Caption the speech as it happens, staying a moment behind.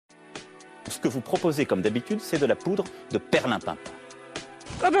Ce que vous proposez, comme d'habitude, c'est de la poudre de perlimpinpin.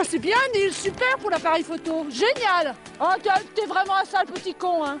 Ah ben c'est bien, Neil, super pour l'appareil photo. Génial. Oh, t'es vraiment un sale petit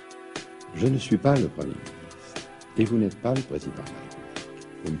con, hein. Je ne suis pas le Premier ministre. Et vous n'êtes pas le Président de la République.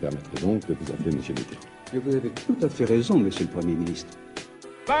 Vous me permettrez donc de vous appeler Monsieur Mitterrand. Et vous avez tout à fait raison, Monsieur le Premier ministre.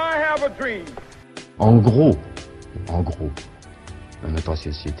 En gros, dans notre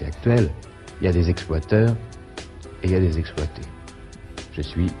société actuelle, il y a des exploiteurs et il y a des exploités. Je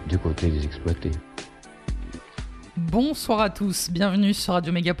suis du côté des exploités. Bonsoir à tous, bienvenue sur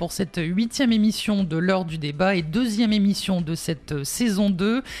Radio Méga pour cette 8e émission de l'heure du débat et 2e émission de cette saison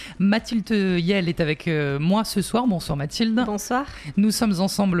 2. Mathilde Yel est avec moi ce soir. Bonsoir Mathilde. Bonsoir. Nous sommes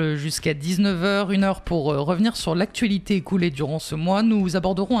ensemble jusqu'à 19h, une heure pour revenir sur l'actualité écoulée durant ce mois. Nous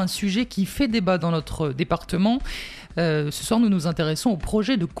aborderons un sujet qui fait débat dans notre département. Ce soir, nous nous intéressons au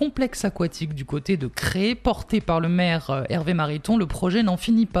projet de complexe aquatique du côté de Cré, porté par le maire Hervé Mariton. Le projet n'en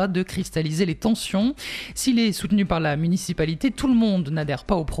finit pas de cristalliser les tensions. S'il est soutenu par la municipalité, tout le monde n'adhère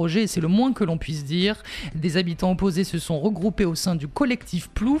pas au projet, c'est le moins que l'on puisse dire. Des habitants opposés se sont regroupés au sein du collectif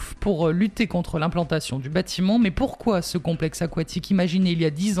Plouf pour lutter contre l'implantation du bâtiment. Mais pourquoi ce complexe aquatique imaginé il y a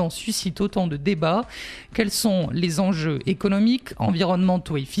 10 ans suscite autant de débats ? Quels sont les enjeux économiques,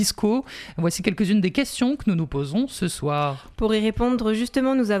 environnementaux et fiscaux ? Voici quelques-unes des questions que nous nous posons ce soir. Pour y répondre,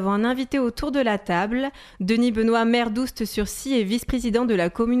 justement, nous avons un invité autour de la table. Denis Benoît, maire d'Oust-sur-Scie et vice-président de la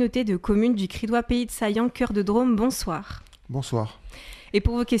communauté de communes du Cridois Pays de Saillant, Cœur de Drôme. Bonsoir. Bonsoir. Et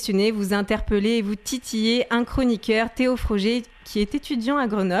pour vous questionner, vous interpellez et vous titillez un chroniqueur, Théo Froger, qui est étudiant à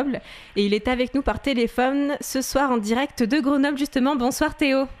Grenoble. Et il est avec nous par téléphone ce soir en direct de Grenoble, justement. Bonsoir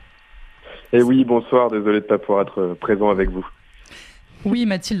Théo. Eh oui, bonsoir. Désolé de ne pas pouvoir être présent avec vous. Oui,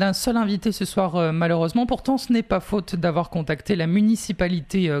 Mathilde, un seul invité ce soir, malheureusement. Pourtant, ce n'est pas faute d'avoir contacté la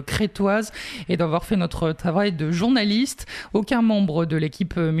municipalité crétoise et d'avoir fait notre travail de journaliste. Aucun membre de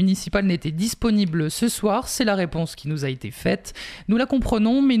l'équipe municipale n'était disponible ce soir. C'est la réponse qui nous a été faite. Nous la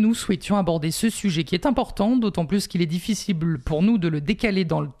comprenons, mais nous souhaitions aborder ce sujet qui est important, d'autant plus qu'il est difficile pour nous de le décaler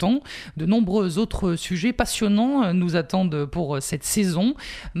dans le temps. De nombreux autres sujets passionnants nous attendent pour cette saison.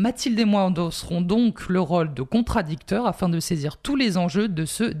 Mathilde et moi endosserons donc le rôle de contradicteurs afin de saisir tous les enjeux de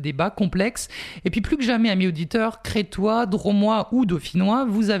ce débat complexe. Et puis plus que jamais, amis auditeurs, crétois, dromois ou dauphinois,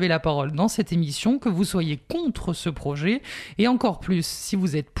 vous avez la parole dans cette émission, que vous soyez contre ce projet et encore plus, si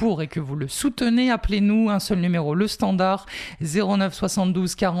vous êtes pour et que vous le soutenez, appelez-nous, un seul numéro, le standard 09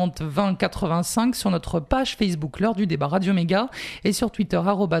 72 40 20 85 sur notre page Facebook l'heure du débat Radio Méga et sur Twitter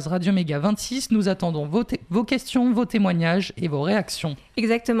 @Radio Méga 26. Nous attendons vos questions, vos témoignages et vos réactions.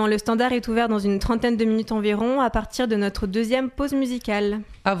 Exactement, le standard est ouvert dans une trentaine de minutes environ à partir de notre deuxième pause musicale.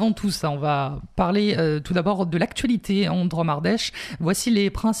 Avant tout ça, on va parler tout d'abord de l'actualité en Drôme-Ardèche. Voici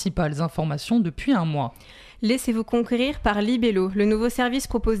les principales informations depuis un mois. Laissez-vous conquérir par Libello. Le nouveau service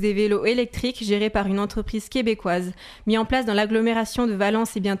propose des vélos électriques gérés par une entreprise québécoise. Mis en place dans l'agglomération de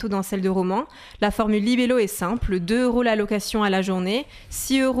Valence et bientôt dans celle de Romans, la formule Libello est simple, 2 € la location à la journée,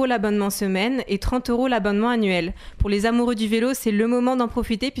 6 € l'abonnement semaine et 30 € l'abonnement annuel. Pour les amoureux du vélo, c'est le moment d'en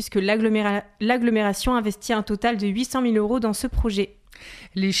profiter puisque l'agglomération investit un total de 800 000 € dans ce projet.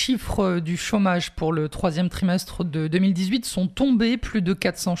 Les chiffres du chômage pour le 3e trimestre de 2018 sont tombés, plus de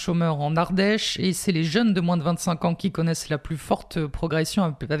 400 chômeurs en Ardèche et c'est les jeunes de moins de 25 ans qui connaissent la plus forte progression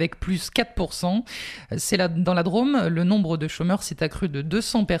avec plus 4%. Dans la Drôme, le nombre de chômeurs s'est accru de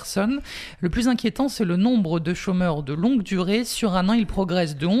 200 personnes. Le plus inquiétant, c'est le nombre de chômeurs de longue durée. Sur un an, il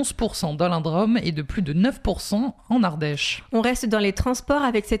progresse de 11% dans la Drôme et de plus de 9% en Ardèche. On reste dans les transports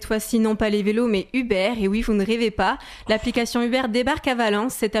avec cette fois-ci non pas les vélos mais Uber. Et oui, vous ne rêvez pas, l'application Uber débarque à Valence.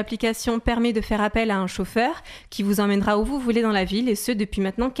 Cette application permet de faire appel à un chauffeur qui vous emmènera où vous voulez dans la ville et ce depuis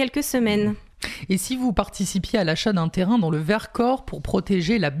maintenant quelques semaines. Et si vous participiez à l'achat d'un terrain dans le Vercors pour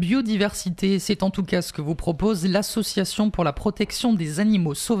protéger la biodiversité, c'est en tout cas ce que vous propose l'Association pour la protection des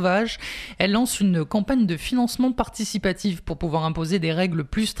animaux sauvages. Elle lance une campagne de financement participatif pour pouvoir imposer des règles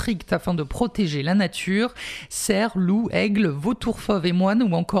plus strictes afin de protéger la nature. Cerfs, loups, aigles, vautours fauves et moines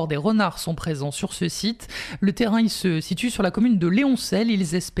ou encore des renards sont présents sur ce site. Le terrain il se situe sur la commune de Léoncel.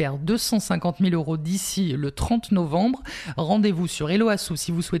 Ils espèrent 250 000 € d'ici le 30 novembre. Rendez-vous sur Helloasso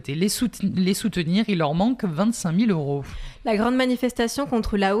si vous souhaitez les soutenir, il leur manque 25 000 €. La grande manifestation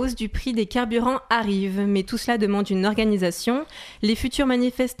contre la hausse du prix des carburants arrive, mais tout cela demande une organisation. Les futurs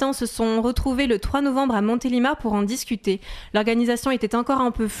manifestants se sont retrouvés le 3 novembre à Montélimar pour en discuter. L'organisation était encore un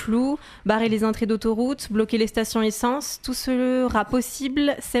peu floue, barrer les entrées d'autoroute, bloquer les stations essence, tout sera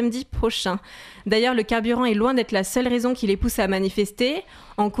possible samedi prochain. D'ailleurs, le carburant est loin d'être la seule raison qui les pousse à manifester.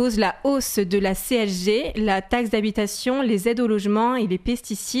 En cause, la hausse de la CSG, la taxe d'habitation, les aides au logement et les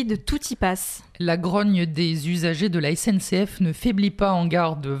pesticides, tout y passe. La grogne des usagers de la SNCF ne faiblit pas en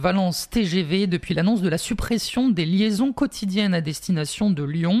gare de Valence TGV depuis l'annonce de la suppression des liaisons quotidiennes à destination de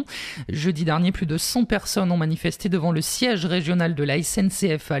Lyon. Jeudi dernier, plus de 100 personnes ont manifesté devant le siège régional de la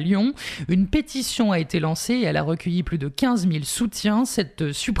SNCF à Lyon. Une pétition a été lancée et elle a recueilli plus de 15 000 soutiens.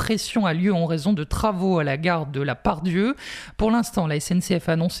 Cette suppression a lieu en raison de travaux à la gare de la Part-Dieu. Pour l'instant, la SNCF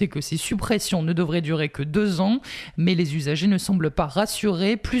a annoncé que ces suppressions ne devraient durer que 2 ans, mais les usagers ne semblent pas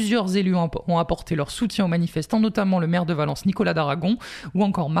rassurés. Plusieurs élus ont apporté leur soutien aux manifestants, notamment le maire de Valence, Nicolas d'Aragon, ou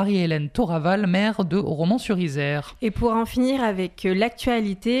encore Marie-Hélène Toraval, maire de Romans-sur-Isère. Et pour en finir avec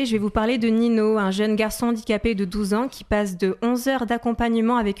l'actualité, je vais vous parler de Nino, un jeune garçon handicapé de 12 ans qui passe de 11 heures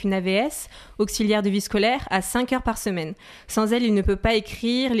d'accompagnement avec une AVS, auxiliaire de vie scolaire, à 5 heures par semaine. Sans elle, il ne peut pas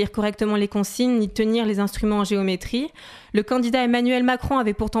écrire, lire correctement les consignes, ni tenir les instruments en géométrie. Le candidat Emmanuel Macron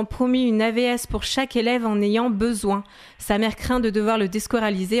avait pourtant promis une AVS pour chaque élève en ayant besoin. Sa mère craint de devoir le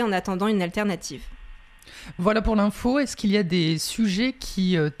déscolariser en attendant une alternative. Voilà pour l'info. Est-ce qu'il y a des sujets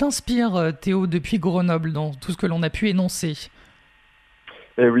qui t'inspirent, Théo, depuis Grenoble, dans tout ce que l'on a pu énoncer ?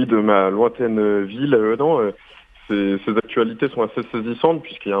 Eh oui, de ma lointaine ville, ces actualités sont assez saisissantes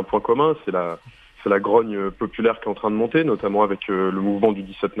puisqu'il y a un point commun, c'est la grogne populaire qui est en train de monter, notamment avec le mouvement du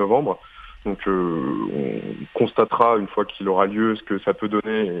 17 novembre. Donc on constatera une fois qu'il aura lieu ce que ça peut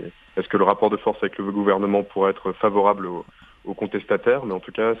donner et est-ce que le rapport de force avec le gouvernement pourrait être favorable aux contestataires, mais en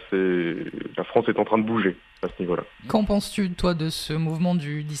tout cas la France est en train de bouger à ce niveau-là. Qu'en penses-tu, toi, de ce mouvement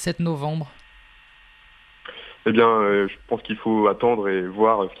du 17 novembre ? Eh bien, je pense qu'il faut attendre et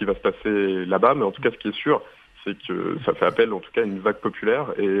voir ce qui va se passer là-bas, mais en tout cas ce qui est sûr, c'est que ça fait appel en tout cas à une vague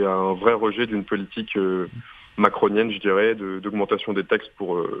populaire et à un vrai rejet d'une politique macronienne, je dirais, d'augmentation des taxes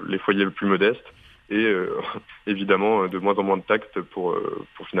pour les foyers les plus modestes et évidemment de moins en moins de taxes pour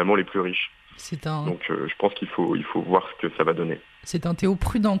finalement les plus riches. Donc je pense qu'il faut voir ce que ça va donner. C'est un Théo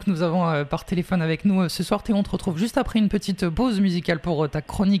Prudent que nous avons par téléphone avec nous ce soir. Théo, on te retrouve juste après une petite pause musicale pour ta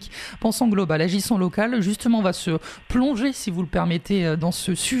chronique Pensons global, agissons local. Justement, on va se plonger, si vous le permettez, dans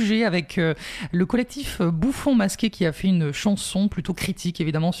ce sujet avec le collectif Bouffon Masqué qui a fait une chanson plutôt critique,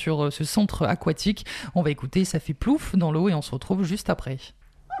 évidemment, sur ce centre aquatique. On va écouter Ça fait plouf dans l'eau et on se retrouve juste après.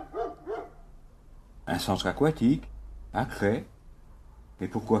 Un centre aquatique, à Cré. Et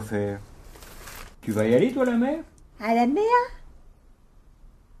pourquoi faire ? Tu vas y aller, toi, la mer ? À la mer ?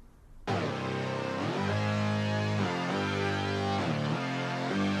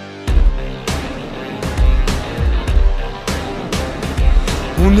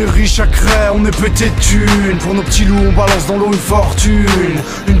 On est riche à Cré, on est pété de thunes. Pour nos petits loups, on balance dans l'eau une fortune.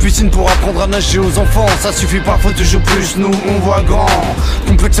 Une piscine pour apprendre à nager aux enfants. Ça suffit parfois toujours plus, nous on voit grand.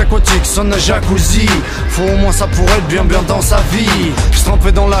 Complexe aquatique, son jacuzzi. Faut au moins ça pour être bien dans sa vie. Se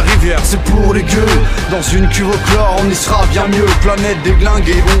tremper dans la rivière, c'est pour les gueux. Dans une cuve au chlore, on y sera bien mieux. Planète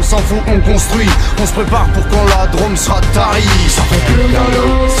déglinguée, on s'en fout, on construit. On se prépare pour quand la Drôme sera tarie. Ça fait plouf dans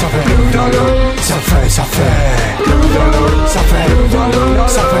l'eau, ça fait plouf dans l'eau. Ça fait plouf dans l'eau, ça fait plouf dans l'eau.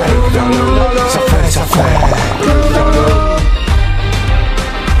 Ça fait dans l'eau, ça fait dans l'eau.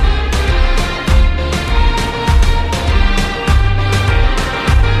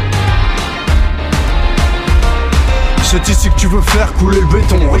 C'est ici que tu veux faire couler le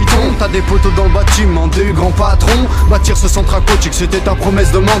béton. Riton, t'as des poteaux dans le bâtiment, des grands patrons. Bâtir ce centre aquatique, c'était ta promesse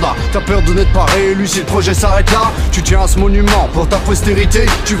de mandat. T'as peur de n'être pas réélu si le projet s'arrête là. Tu tiens à ce monument pour ta postérité.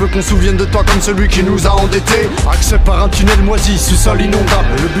 Tu veux qu'on se souvienne de toi comme celui qui nous a endettés. Accès par un tunnel moisi, sous-sol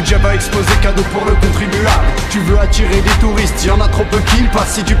inondable. Le budget va exploser, cadeau pour le contribuable. Tu veux attirer des touristes, y'en a trop peu qui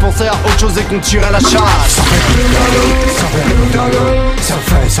passent. Si tu pensais à autre chose et qu'on tirait la chasse. Ça fait plouf dans l'eau, ça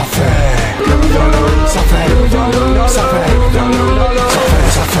fait plouf dans l'eau. Ça fait plouf dans l'eau, ça fait plouf dans l'eau. Ça fait dans l'eau,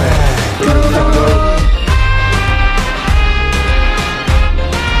 ça fait dans l'eau.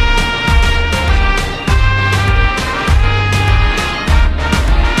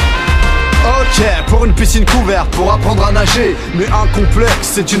 Ok, pour une piscine couverte, pour apprendre à nager. Mais un complexe,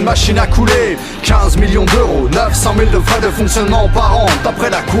 c'est une machine à couler. 15 millions d'euros, 900 000 de frais de fonctionnement par an. D'après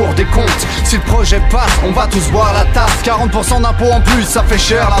la Cour des comptes, si le projet passe, on va tous boire la tasse. 40% d'impôts en plus, ça fait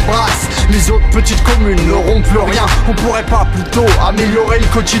cher la brasse. Les autres petites communes n'auront plus rien. On pourrait pas plutôt améliorer le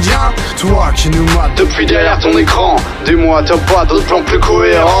quotidien? Toi qui nous mates depuis derrière ton écran, dis-moi, t'as pas d'autres plans plus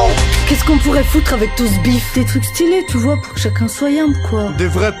cohérents? Qu'est-ce qu'on pourrait foutre avec tout ce bif? Des trucs stylés, tu vois, pour que chacun soit humble, quoi. Des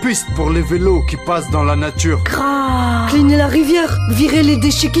vraies pistes pour les vélos qui passent dans la nature. Grave. Cleaner la rivière, virer les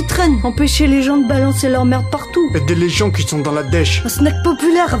déchets qui traînent, empêcher les gens de balancer leur merde partout. Aider les gens qui sont dans la dèche. Un snack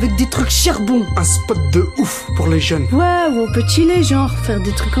populaire avec des trucs charbon. Un spot de ouf pour les jeunes. Ouais, ou on peut chiller, genre, faire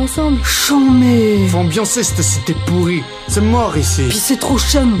des trucs ensemble. Chambé. Faut ambiancer cette cité pourrie. C'est mort ici. Puis c'est trop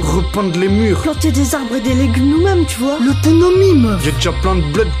chum. Repeindre les murs. Planter des arbres et des légumes nous-mêmes, tu vois. L'autonomie, meuf. Y'a déjà plein de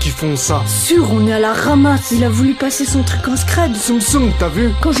bleds qui font ça. Sûr, on est à la ramasse. Il a voulu passer son truc en scred. Soum, t'as vu?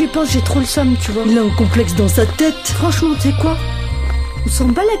 Quand j'y pense, j'ai trop le somme, tu vois. Il a un complexe dans sa tête. Franchement, tu sais quoi? On s'en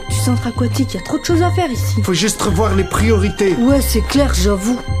balèque du centre aquatique, y a trop de choses à faire ici. Faut juste revoir les priorités. Ouais, c'est clair,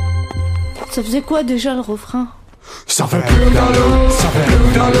 j'avoue. Ça faisait quoi déjà le refrain? Ça fait plus dans l'eau, ça fait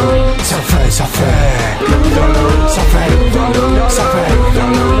plus dans l'eau, ça fait plus dans l'eau, ça fait plus dans l'eau, ça fait plus dans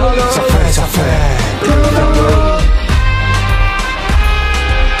l'eau, ça fait plus dans l'eau.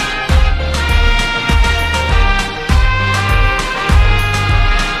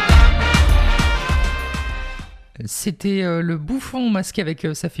 C'était le bouffon masqué avec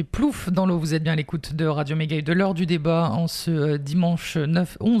Ça fait plouf dans l'eau. Vous êtes bien à l'écoute de Radio Méga et de l'heure du débat en ce dimanche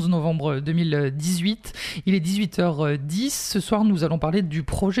 11 novembre 2018. Il est 18h10. Ce soir, nous allons parler du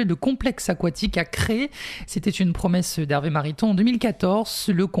projet de complexe aquatique à Cré. C'était une promesse d'Hervé Mariton en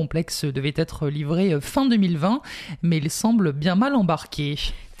 2014. Le complexe devait être livré fin 2020, mais il semble bien mal embarqué.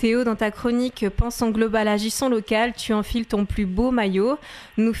 Théo, dans ta chronique Pensons global, agissons local, tu enfiles ton plus beau maillot,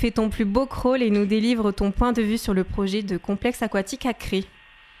 nous fais ton plus beau crawl et nous délivres ton point de vue sur le projet de complexe aquatique à Cré.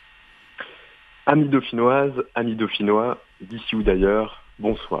 Amis dauphinoises, amis dauphinois, d'ici ou d'ailleurs,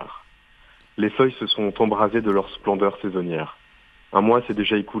 bonsoir. Les feuilles se sont embrasées de leur splendeur saisonnière. Un mois s'est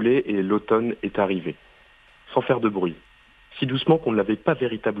déjà écoulé et l'automne est arrivé. Sans faire de bruit, si doucement qu'on ne l'avait pas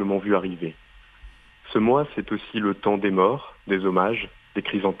véritablement vu arriver. Ce mois, c'est aussi le temps des morts, des hommages, des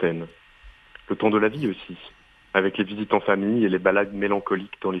chrysanthèmes. Le temps de la vie aussi, avec les visites en famille et les balades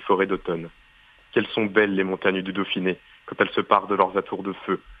mélancoliques dans les forêts d'automne. Quelles sont belles les montagnes du Dauphiné, quand elles se parent de leurs atours de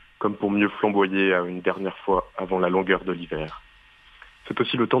feu, comme pour mieux flamboyer à une dernière fois avant la longueur de l'hiver. C'est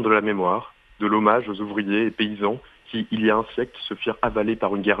aussi le temps de la mémoire, de l'hommage aux ouvriers et paysans qui, il y a un siècle, se firent avaler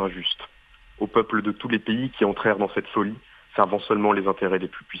par une guerre injuste, aux peuples de tous les pays qui entrèrent dans cette folie, servant seulement les intérêts des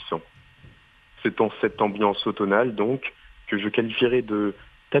plus puissants. C'est en cette ambiance automnale, donc, que je qualifierais de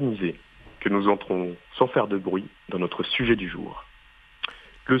tamisé, que nous entrons sans faire de bruit dans notre sujet du jour.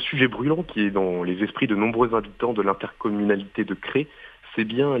 Le sujet brûlant qui est dans les esprits de nombreux habitants de l'intercommunalité de Cré, c'est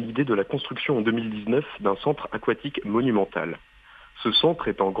bien l'idée de la construction en 2019 d'un centre aquatique monumental. Ce centre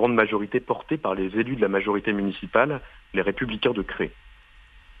est en grande majorité porté par les élus de la majorité municipale, les Républicains de Cré.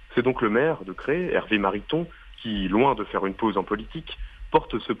 C'est donc le maire de Cré, Hervé Mariton, qui, loin de faire une pause en politique,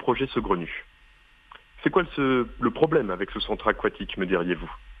 porte ce projet saugrenu. C'est quoi le problème avec ce centre aquatique, me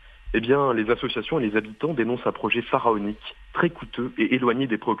diriez-vous? Eh bien, les associations et les habitants dénoncent un projet pharaonique, très coûteux et éloigné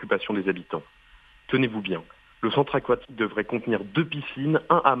des préoccupations des habitants. Tenez-vous bien, le centre aquatique devrait contenir 2 piscines,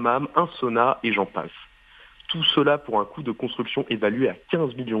 un hammam, un sauna et j'en passe. Tout cela pour un coût de construction évalué à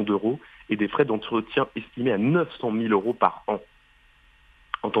 15 millions d'euros et des frais d'entretien estimés à 900 000 euros par an.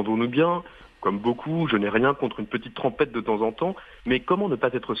 Entendons-nous bien, comme beaucoup, je n'ai rien contre une petite trempette de temps en temps, mais comment ne pas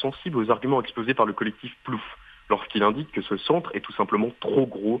être sensible aux arguments exposés par le collectif Plouf, lorsqu'il indique que ce centre est tout simplement trop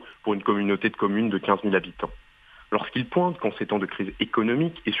gros pour une communauté de communes de 15 000 habitants. Lorsqu'il pointe qu'en ces temps de crise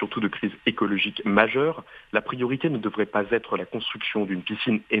économique et surtout de crise écologique majeure, la priorité ne devrait pas être la construction d'une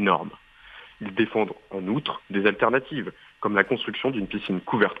piscine énorme. Ils défendent en outre des alternatives, comme la construction d'une piscine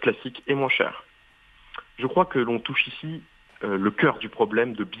couverte classique et moins chère. Je crois que l'on touche ici le cœur du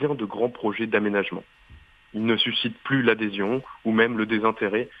problème de bien de grands projets d'aménagement. Ils ne suscitent plus l'adhésion ou même le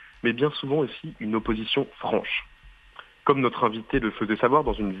désintérêt, mais bien souvent aussi une opposition franche. Comme notre invité le faisait savoir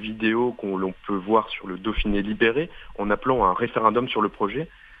dans une vidéo l'on peut voir sur le Dauphiné libéré, en appelant à un référendum sur le projet,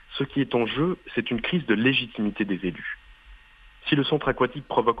 ce qui est en jeu, c'est une crise de légitimité des élus. Si le centre aquatique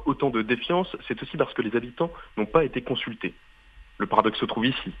provoque autant de défiance, c'est aussi parce que les habitants n'ont pas été consultés. Le paradoxe se trouve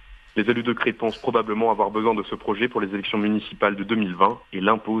ici. Les élus de Cré pensent probablement avoir besoin de ce projet pour les élections municipales de 2020 et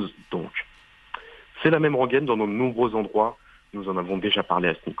l'imposent donc. C'est la même rengaine dans de nombreux endroits, nous en avons déjà parlé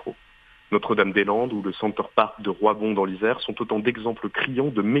à ce micro. Notre-Dame-des-Landes ou le Center Park de Roibon dans l'Isère sont autant d'exemples criants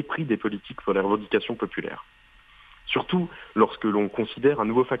de mépris des politiques pour les revendications populaires. Surtout lorsque l'on considère un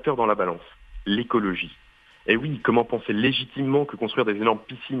nouveau facteur dans la balance, l'écologie. Et oui, comment penser légitimement que construire des énormes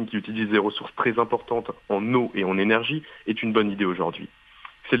piscines qui utilisent des ressources très importantes en eau et en énergie est une bonne idée aujourd'hui?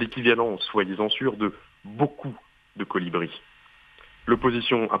 C'est l'équivalent, soyez-en sûrs, de beaucoup de colibris.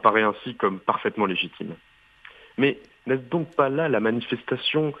 L'opposition apparaît ainsi comme parfaitement légitime. Mais n'est-ce donc pas là la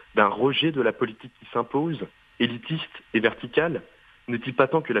manifestation d'un rejet de la politique qui s'impose, élitiste et verticale? N'est-il pas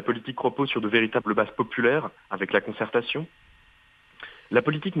temps que la politique repose sur de véritables bases populaires avec la concertation? La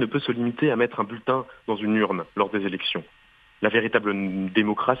politique ne peut se limiter à mettre un bulletin dans une urne lors des élections. La véritable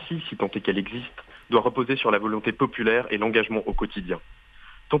démocratie, si tant est qu'elle existe, doit reposer sur la volonté populaire et l'engagement au quotidien.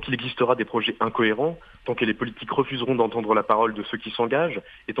 Tant qu'il existera des projets incohérents, tant que les politiques refuseront d'entendre la parole de ceux qui s'engagent,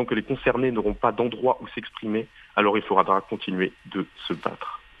 et tant que les concernés n'auront pas d'endroit où s'exprimer, alors il faudra continuer de se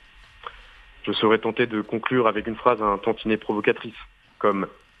battre. Je serais tenté de conclure avec une phrase un tantinet provocatrice, comme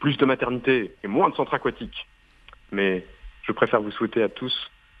plus de maternité et moins de centres aquatiques. Mais je préfère vous souhaiter à tous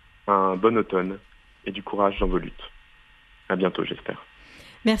un bon automne et du courage dans vos luttes. À bientôt, j'espère.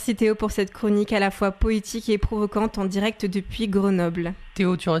 Merci Théo pour cette chronique à la fois poétique et provocante en direct depuis Grenoble.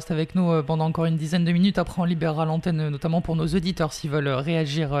 Théo, tu restes avec nous pendant encore une dizaine de minutes. Après, on libérera l'antenne, notamment pour nos auditeurs, s'ils veulent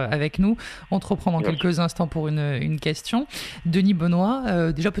réagir avec nous. On te reprend dans quelques instants pour une question. Denis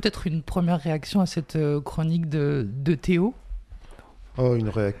Benoît, déjà peut-être une première réaction à cette chronique de Théo. Une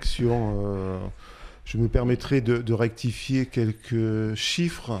réaction... je me permettrai de rectifier quelques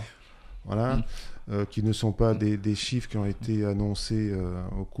chiffres. Voilà. Qui ne sont pas des chiffres qui ont été annoncés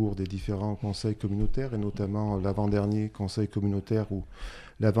au cours des différents conseils communautaires, et notamment l'avant-dernier conseil communautaire où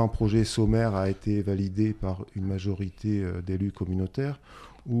l'avant-projet sommaire a été validé par une majorité d'élus communautaires,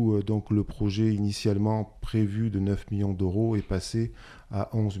 où donc le projet initialement prévu de 9 millions d'euros est passé à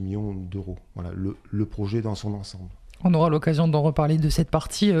 11 millions d'euros. Voilà, le projet dans son ensemble. On aura l'occasion d'en reparler de cette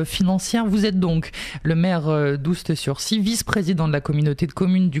partie financière. Vous êtes donc le maire d'Oust-sur-Cy, vice-président de la communauté de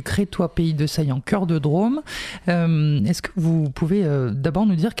communes du Crétois Pays de Saillant, cœur de Drôme. Est-ce que vous pouvez d'abord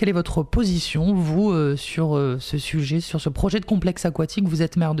nous dire quelle est votre position, vous, sur ce sujet, sur ce projet de complexe aquatique? Vous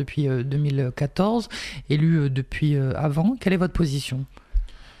êtes maire depuis 2014, élu depuis avant. Quelle est votre position?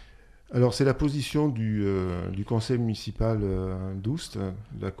 Alors, c'est la position du conseil municipal d'Oust,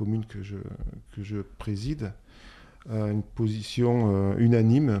 de la commune que je préside. Une position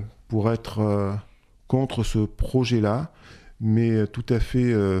unanime pour être contre ce projet-là, mais tout à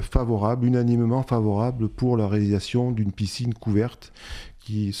fait favorable, unanimement favorable pour la réalisation d'une piscine couverte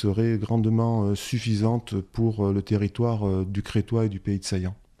qui serait grandement suffisante pour le territoire du Crétois et du Pays de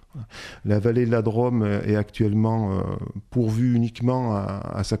Saillant. La vallée de la Drôme est actuellement pourvue uniquement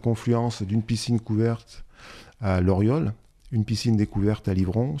à sa confluence d'une piscine couverte à Loriol, une piscine découverte à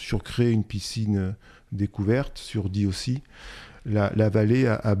Livron, sur Cré, une piscine découverte, sur Die aussi. La vallée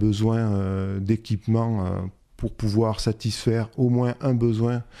a besoin d'équipements pour pouvoir satisfaire au moins un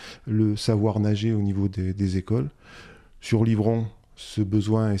besoin, le savoir nager au niveau des écoles. Sur Livron, ce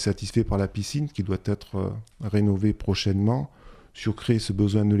besoin est satisfait par la piscine qui doit être rénovée prochainement. Sur Cré, ce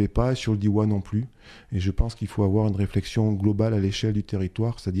besoin ne l'est pas, et sur le Diois non plus. Et je pense qu'il faut avoir une réflexion globale à l'échelle du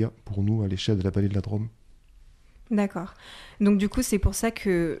territoire, c'est-à-dire pour nous à l'échelle de la vallée de la Drôme. D'accord. Donc du coup, c'est pour ça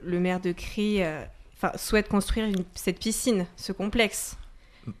que le maire de Cré souhaite construire cette piscine, ce complexe.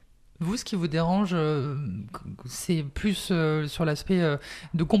 Vous, ce qui vous dérange, c'est plus sur l'aspect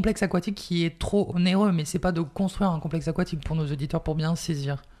de complexe aquatique qui est trop onéreux, mais c'est pas de construire un complexe aquatique pour nos auditeurs, pour bien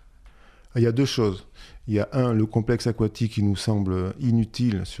saisir. Il y a deux choses. Il y a le complexe aquatique qui nous semble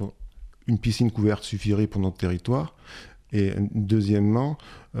inutile. Sur une piscine couverte suffirait pour notre territoire. Et deuxièmement,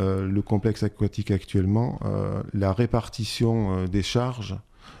 le complexe aquatique actuellement, la répartition des charges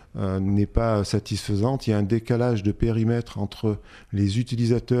n'est pas satisfaisante. Il y a un décalage de périmètre entre les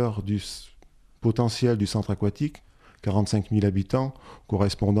utilisateurs du potentiel du centre aquatique, 45 000 habitants,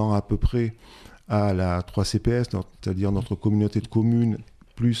 correspondant à peu près à la 3CPS, c'est-à-dire notre communauté de communes,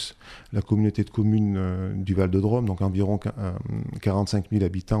 plus la communauté de communes du Val-de-Drôme, donc environ 45 000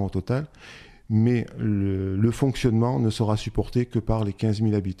 habitants au total. Mais le fonctionnement ne sera supporté que par les 15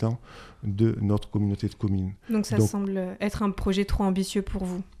 000 habitants de notre communauté de communes. Donc ça semble être un projet trop ambitieux pour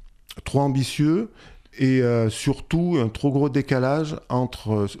vous? Trop ambitieux et surtout un trop gros décalage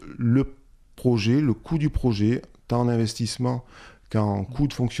entre le projet, le coût du projet, tant en investissement qu'en coût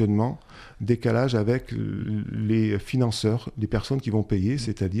de fonctionnement, décalage avec les financeurs, les personnes qui vont payer,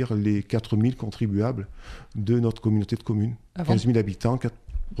 c'est-à-dire les 4 000 contribuables de notre communauté de communes. 15 000 habitants, 4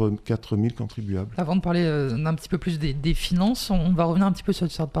 000 contribuables. Avant de parler un petit peu plus des finances, on va revenir un petit peu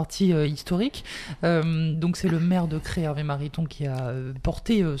sur cette partie historique. Donc c'est le maire de Cré, Hervé Mariton, qui a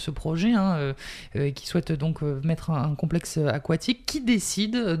porté ce projet, qui souhaite donc mettre un complexe aquatique. Qui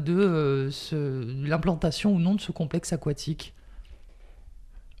décide de l'implantation ou non de ce complexe aquatique?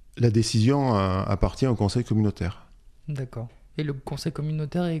 La décision appartient au conseil communautaire. D'accord. Et le conseil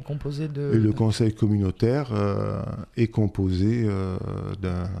communautaire est composé de... Et le conseil communautaire est composé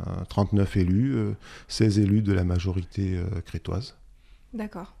d'un 39 élus, 16 élus de la majorité crétoise.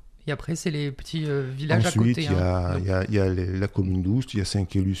 D'accord. Et après, c'est les petits villages Ensuite, à côté. Ensuite, il y a la commune d'Oust, il y a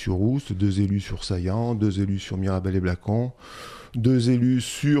 5 élus sur Oust, 2 élus sur Saillant, 2 élus sur Mirabel et Blacon, 2 élus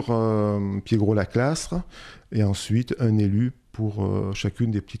sur Piégros-la-Clastre, et ensuite un élu pour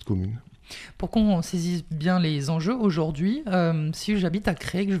chacune des petites communes. Pour qu'on saisisse bien les enjeux aujourd'hui, si j'habite à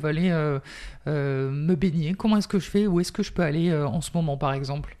Cré, que je veux aller me baigner, comment est-ce que je fais? Où est-ce que je peux aller en ce moment, par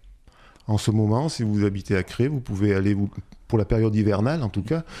exemple? En ce moment, si vous habitez à Cré, vous pouvez aller vous pour la période hivernale en tout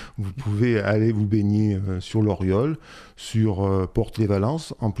cas, vous pouvez aller vous baigner sur l'Oriol, sur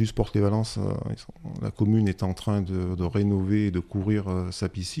Porte-les-Valences. En plus, Porte-les-Valences, la commune est en train de rénover et de couvrir sa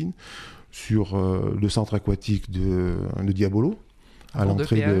piscine, sur le centre aquatique de Diabolo, à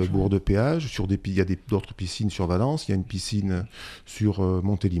l'entrée de Bourg de Péage. Il y a d'autres piscines sur Valence, il y a une piscine sur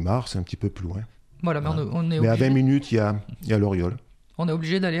Montélimar, c'est un petit peu plus loin. Voilà, mais mais à 20 minutes, il y a l'Oriol. On est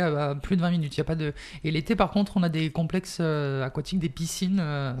obligé d'aller à plus de 20 minutes. Y a pas de... Et l'été, par contre, on a des complexes aquatiques, des piscines.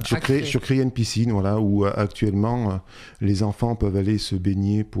 Sur Cré, il y a une piscine où actuellement, les enfants peuvent aller se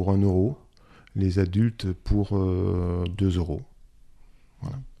baigner pour 1 euro, les adultes pour 2 euros.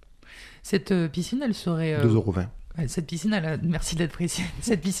 Voilà. Cette piscine, elle serait... 2,20 euros. Cette piscine, merci d'être précis.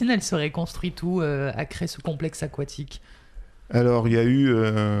 Cette piscine, elle serait construite où à créer ce complexe aquatique? Alors, il y a eu...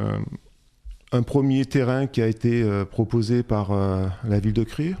 un premier terrain qui a été proposé par la ville de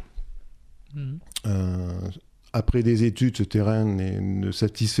Crire. Après des études, ce terrain ne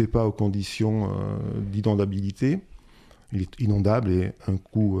satisfait pas aux conditions d'inondabilité. Il est inondable et un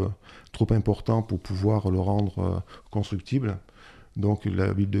coût trop important pour pouvoir le rendre constructible. Donc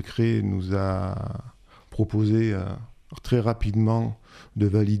la ville de Crire nous a proposé très rapidement de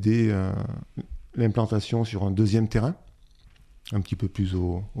valider l'implantation sur un deuxième terrain, un petit peu plus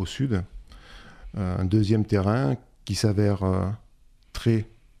au sud. Un deuxième terrain qui s'avère très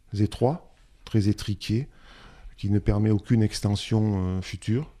étroit, très étriqué, qui ne permet aucune extension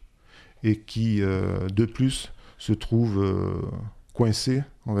future et qui, de plus, se trouve coincé,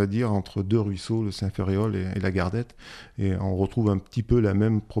 on va dire, entre 2 ruisseaux, le Saint-Ferréol et la Gardette. Et on retrouve un petit peu la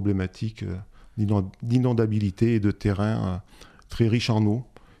même problématique d'inondabilité et de terrain très riche en eau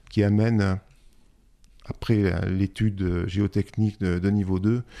qui amène... après l'étude géotechnique de niveau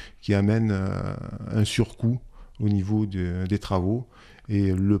 2, qui amène un surcoût au niveau des travaux.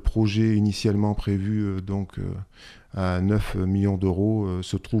 Et le projet initialement prévu à 9 millions d'euros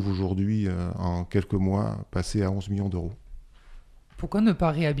se trouve aujourd'hui, en quelques mois, passé à 11 millions d'euros. Pourquoi ne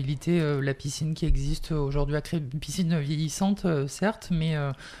pas réhabiliter la piscine qui existe aujourd'hui à Cré, une piscine vieillissante, certes, mais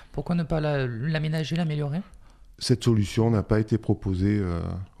pourquoi ne pas l'aménager, l'améliorer? Cette solution n'a pas été proposée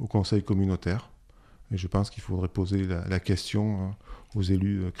au conseil communautaire. Et je pense qu'il faudrait poser la question aux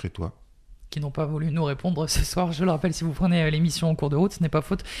élus crétois. Qui n'ont pas voulu nous répondre ce soir. Je le rappelle, si vous prenez l'émission en cours de route, ce n'est pas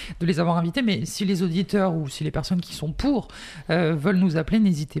faute de les avoir invités, mais si les auditeurs ou si les personnes qui sont pour veulent nous appeler,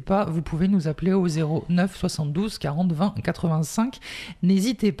 n'hésitez pas, vous pouvez nous appeler au 09 72 40 20 85.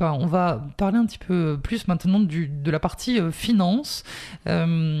 N'hésitez pas, on va parler un petit peu plus maintenant de la partie finance.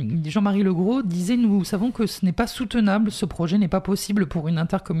 Jean-Marie Legros disait, nous savons que ce n'est pas soutenable, ce projet n'est pas possible pour une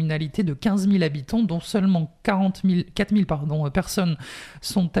intercommunalité de 15 000 habitants, dont seulement 4 000 personnes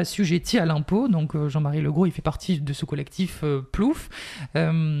sont assujetties à l'impôt. Donc Jean-Marie Legros, il fait partie de ce collectif Plouf.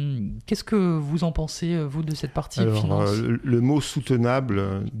 Qu'est-ce que vous en pensez, vous, de cette partie finance? Le mot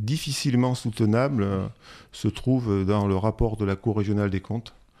soutenable, difficilement soutenable, se trouve dans le rapport de la Cour régionale des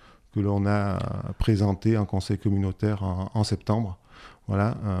comptes que l'on a présenté en conseil communautaire en septembre.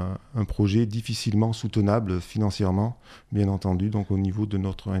 Voilà, un projet difficilement soutenable financièrement, bien entendu, donc au niveau de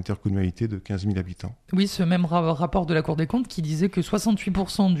notre intercommunalité de 15 000 habitants. Oui, ce même rapport de la Cour des comptes qui disait que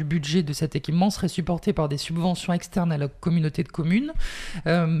 68% du budget de cet équipement serait supporté par des subventions externes à la communauté de communes.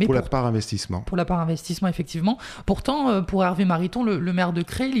 Mais pour la part investissement. Pour la part investissement, effectivement. Pourtant, pour Hervé Mariton, le maire de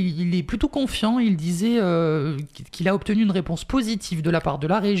Cré, il est plutôt confiant. Il disait qu'il a obtenu une réponse positive de la part de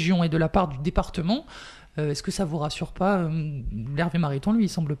la région et de la part du département. Est-ce que ça vous rassure pas? Hervé Mariton, lui, il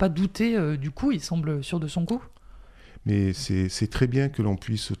semble pas douter du coup, il semble sûr de son coup. Mais c'est très bien que l'on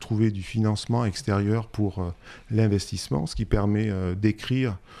puisse trouver du financement extérieur pour l'investissement, ce qui permet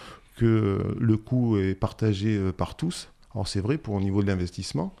d'écrire que le coût est partagé par tous. Alors c'est vrai pour au niveau de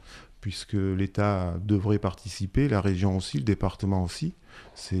l'investissement, puisque l'État devrait participer, la région aussi, le département aussi.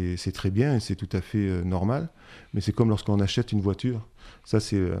 C'est très bien et c'est tout à fait normal. Mais c'est comme lorsqu'on achète une voiture. Ça,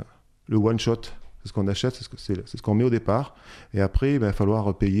 c'est le one-shot. C'est ce qu'on achète, c'est ce qu'on met au départ. Et après, il va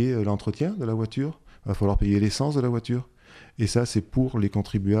falloir payer l'entretien de la voiture, il va falloir payer l'essence de la voiture. Et ça, c'est pour les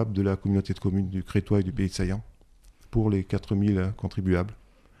contribuables de la communauté de communes du Crétois et du Pays de Saillant, pour les 4000 contribuables.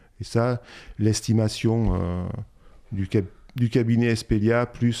 Et ça, l'estimation du cabinet Espelia,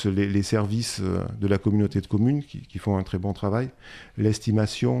 plus les services de la communauté de communes qui font un très bon travail,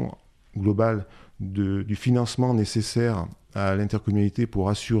 l'estimation globale du financement nécessaire à l'intercommunalité pour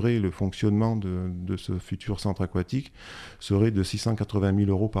assurer le fonctionnement de ce futur centre aquatique serait de 680 000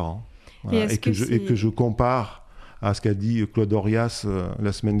 euros par an. Voilà. Et que je compare à ce qu'a dit Claude Orias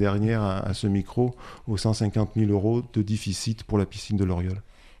la semaine dernière à ce micro, aux 150 000 euros de déficit pour la piscine de l'Oriol.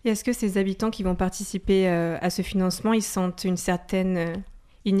 Et est-ce que ces habitants qui vont participer à ce financement, ils sentent une certaine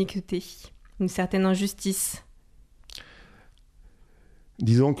iniquité, une certaine injustice?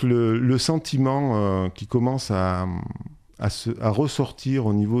 disons que le sentiment qui commence à ressortir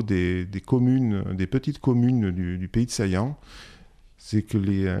au niveau des communes, des petites communes du pays de Saillant, c'est que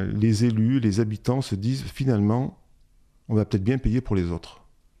les élus, les habitants se disent finalement, on va peut-être bien payer pour les autres.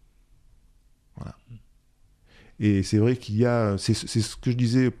 Voilà. Et c'est vrai qu'il y a, c'est ce que je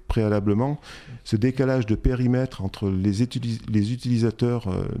disais préalablement, ce décalage de périmètre entre les utilisateurs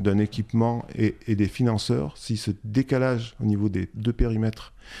d'un équipement et des financeurs. Si ce décalage au niveau des deux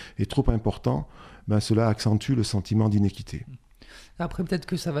périmètres est trop important, ben cela accentue le sentiment d'inéquité. Après, peut-être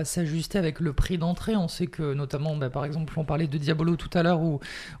que ça va s'ajuster avec le prix d'entrée. On sait que, notamment, par exemple, on parlait de Diabolo tout à l'heure ou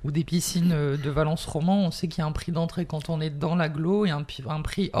des piscines de Valence-Roman. On sait qu'il y a un prix d'entrée quand on est dans l'agglo et un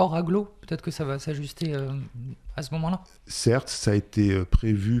prix hors agglo. Peut-être que ça va s'ajuster à ce moment-là. Certes, ça a été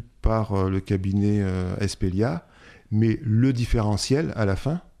prévu par le cabinet Espelia, mais le différentiel à la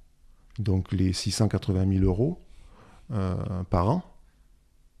fin, donc les 680 000 euros par an,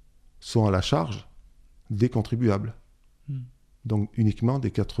 sont à la charge des contribuables. Donc uniquement des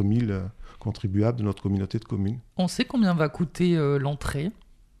 4 000 contribuables de notre communauté de communes. On sait combien va coûter l'entrée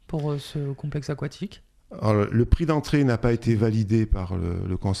pour ce complexe aquatique ? Alors, le prix d'entrée n'a pas été validé par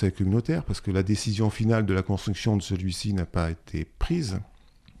le conseil communautaire parce que la décision finale de la construction de celui-ci n'a pas été prise.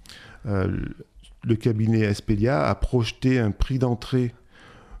 Le cabinet Espelia a projeté un prix d'entrée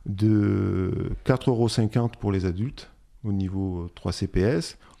de 4,50 € pour les adultes au niveau 3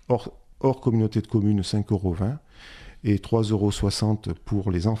 CPS, hors communauté de communes 5,20 € et 3,60 € pour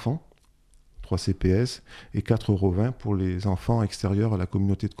les enfants, 3 CPS, et 4,20 € pour les enfants extérieurs à la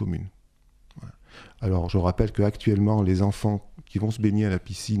communauté de communes. Voilà. Alors, je rappelle qu'actuellement, les enfants qui vont se baigner à la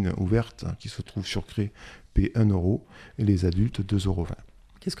piscine ouverte, qui se trouve sur Cré, paient 1 € et les adultes 2,20 €.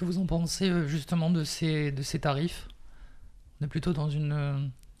 Qu'est-ce que vous en pensez justement de ces tarifs ? On est plutôt dans une...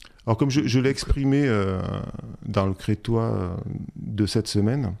 Alors, comme je l'ai exprimé dans le Crétois de cette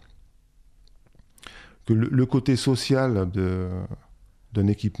semaine, que le côté social d'un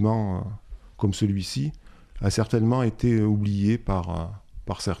équipement comme celui-ci a certainement été oublié par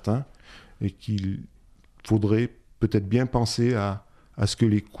certains et qu'il faudrait peut-être bien penser à ce que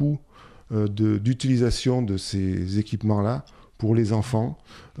les coûts d'utilisation de ces équipements-là pour les enfants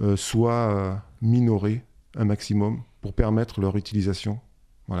soient minorés un maximum pour permettre leur utilisation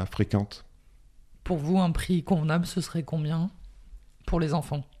fréquente. Pour vous, un prix convenable, ce serait combien pour les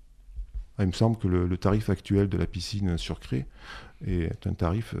enfants ? Il me semble que le tarif actuel de la piscine sur Cré est un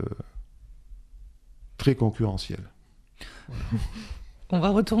tarif très concurrentiel. Voilà. On va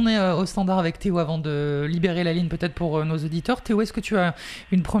retourner au standard avec Théo avant de libérer la ligne peut-être pour nos auditeurs. Théo, est-ce que tu as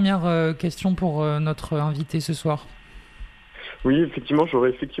une première question pour notre invité ce soir ? Oui, effectivement,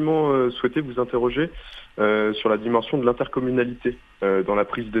 j'aurais souhaité vous interroger sur la dimension de l'intercommunalité dans la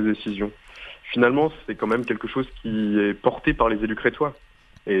prise des décisions. Finalement, c'est quand même quelque chose qui est porté par les élus crétois.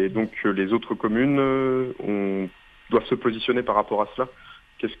 Et donc les autres communes doivent se positionner par rapport à cela.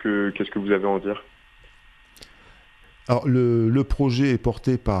 Qu'est-ce que vous avez à en dire ? Alors le projet est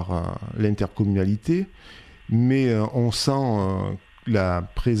porté par l'intercommunalité, mais on sent la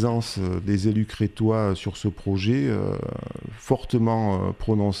présence des élus crétois sur ce projet fortement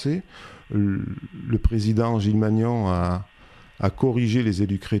prononcée. Le président Gilles Magnan a corrigé les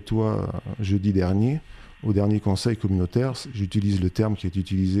élus crétois jeudi dernier. Au dernier conseil communautaire, j'utilise le terme qui est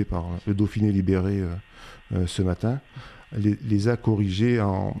utilisé par le Dauphiné libéré ce matin, les a corrigés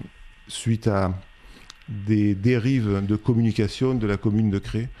suite à des dérives de communication de la commune de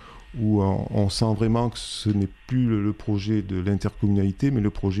Cré, où on sent vraiment que ce n'est plus le projet de l'intercommunalité, mais le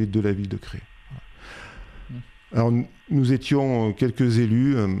projet de la ville de Cré. Alors, nous étions quelques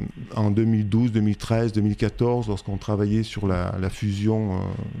élus en 2012, 2013, 2014, lorsqu'on travaillait sur la fusion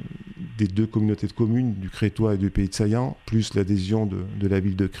des deux communautés de communes, du Crétois et du Pays de Saillant, plus l'adhésion de la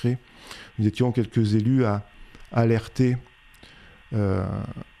ville de Cré. Nous étions quelques élus à alerter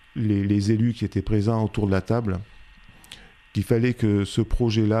les élus qui étaient présents autour de la table qu'il fallait que ce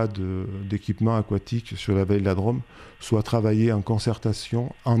projet-là d'équipement aquatique sur la vallée de la Drôme soit travaillé en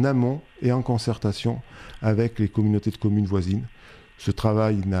concertation, en amont et en concertation avec les communautés de communes voisines. Ce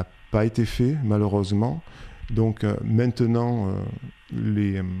travail n'a pas été fait, malheureusement. Donc maintenant,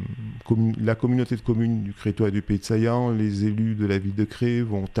 la communauté de communes du Crétois et du Pays de Saillant, les élus de la ville de Cré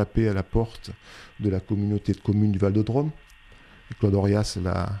vont taper à la porte de la communauté de communes du Val-de-Drôme. Claude Orias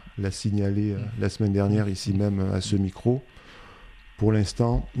l'a signalé la semaine dernière, ici même à ce micro. Pour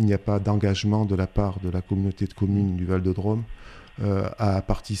l'instant, il n'y a pas d'engagement de la part de la communauté de communes du Val-de-Drôme à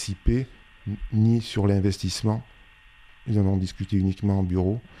participer, ni sur l'investissement, ils en ont discuté uniquement en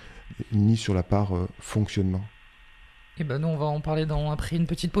bureau, ni sur la part fonctionnement. Et nous, on va en parler après une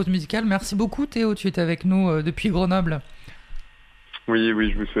petite pause musicale. Merci beaucoup Théo, tu étais avec nous depuis Grenoble.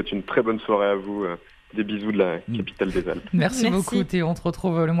 Oui, je vous souhaite une très bonne soirée à vous. Des bisous de la capitale des Alpes. Merci beaucoup Théo, on te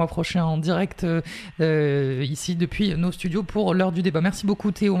retrouve le mois prochain en direct ici depuis nos studios pour l'heure du débat. Merci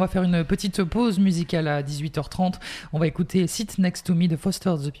beaucoup Théo, on va faire une petite pause musicale à 18h30. On va écouter Sit Next to Me de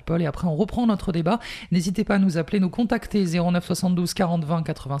Foster the People et après on reprend notre débat. N'hésitez pas à nous appeler, nous contacter 09 72 40 20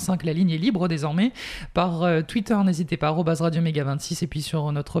 85, la ligne est libre désormais. Par Twitter, n'hésitez pas, @radioméga26 et puis sur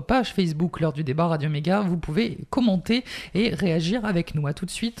notre page Facebook, l'heure du débat Radio Méga, vous pouvez commenter et réagir avec nous. À tout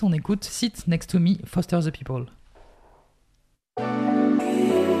de suite, on écoute Sit Next to Me, Foster the People.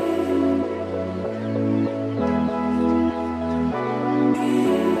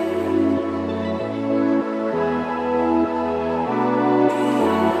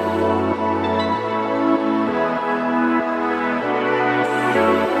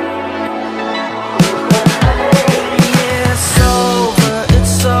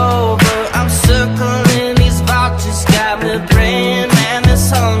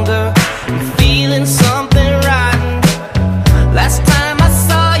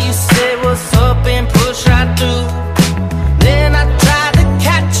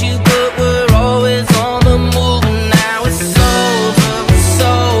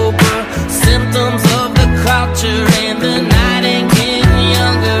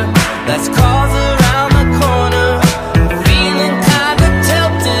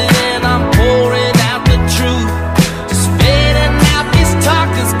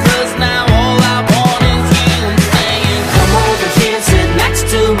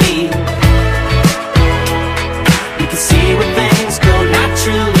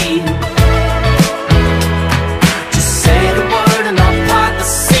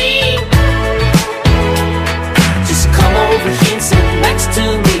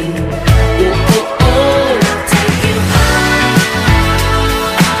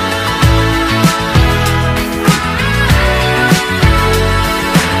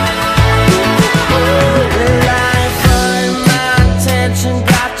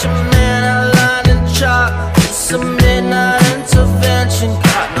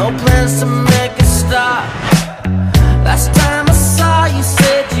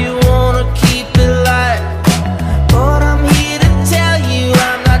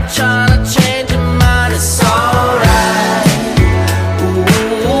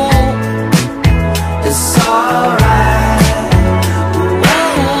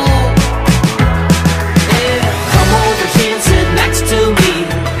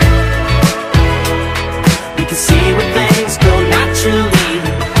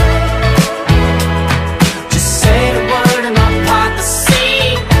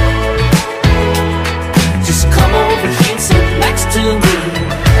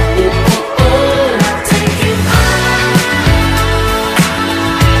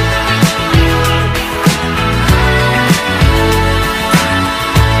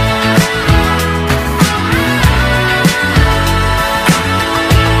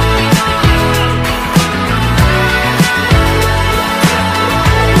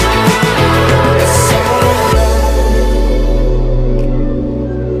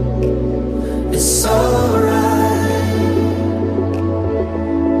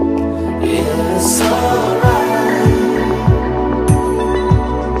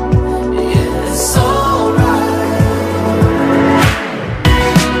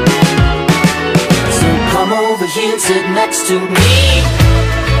 sit next to me.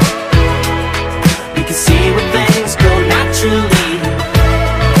 We can see where things go naturally.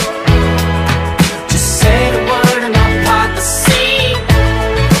 Just say the word and I'll part the sea.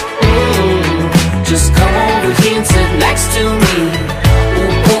 Just come over here and sit next to me.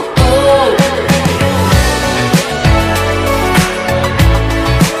 Ooh, ooh, ooh.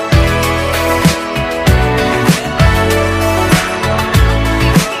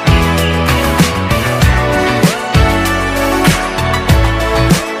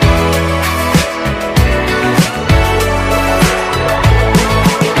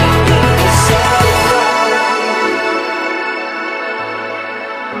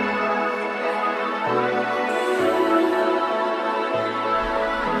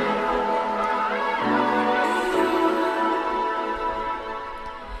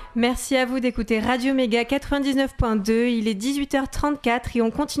 Merci à vous d'écouter Radio Méga 99.2, il est 18h34 et on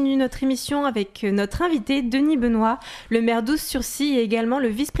continue notre émission avec notre invité Denis Benoît, le maire d'Oust-sur-Scie et également le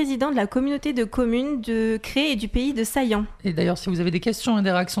vice-président de la communauté de communes de Cré et du pays de Saillant. Et d'ailleurs, si vous avez des questions et des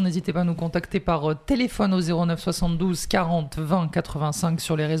réactions, n'hésitez pas à nous contacter par téléphone au 09 72 40 20 85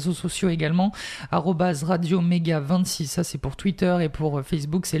 sur les réseaux sociaux également, @Radio Méga 26, ça c'est pour Twitter et pour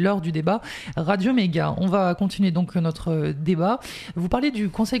Facebook, c'est l'heure du débat Radio Méga. On va continuer donc notre débat. Vous parlez du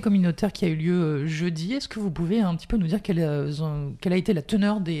conseil communautaire communautaire qui a eu lieu jeudi. Est-ce que vous pouvez un petit peu nous dire quelle a été la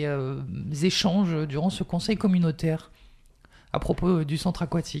teneur des échanges durant ce conseil communautaire à propos du centre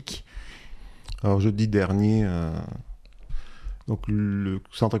aquatique ? Alors jeudi dernier, donc le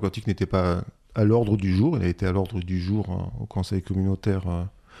centre aquatique n'était pas à l'ordre du jour, il a été à l'ordre du jour au conseil communautaire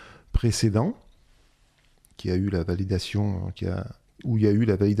précédent, où il y a eu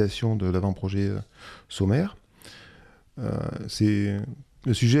la validation de l'avant-projet sommaire.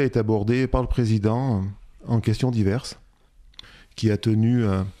 Le sujet a été abordé par le président en questions diverses, qui a tenu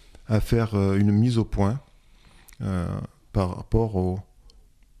à faire une mise au point par rapport aux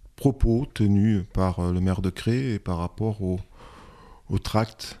propos tenus par le maire de Cré et par rapport au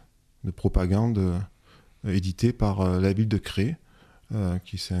tract de propagande édité par la ville de Cré,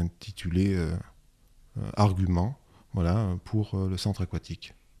 qui s'est intitulé Argument, pour le centre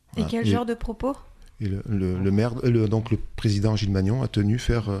aquatique. Et quel genre de propos ? Et donc le président Gilles Magnon a tenu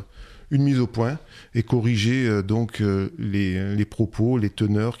faire une mise au point et corriger les propos, les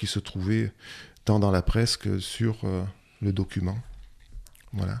teneurs qui se trouvaient tant dans la presse que sur le document.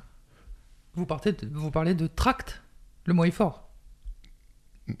 Voilà. Vous parlez de tract. Le mot est fort.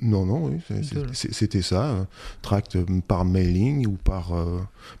 Non, oui, c'était ça. Tract par mailing ou par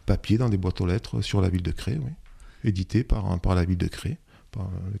papier dans des boîtes aux lettres sur la ville de Cré, oui. Édité par la ville de Cré, par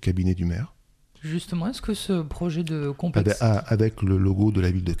le cabinet du maire. Justement, est-ce que ce projet de complexe... Avec le logo de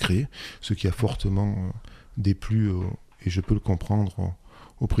la ville de Cré, ce qui a fortement déplu, et je peux le comprendre,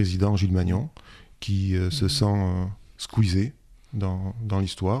 au président Gilles Magnon, qui se sent squeezé dans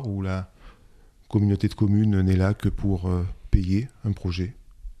l'histoire, où la communauté de communes n'est là que pour payer un projet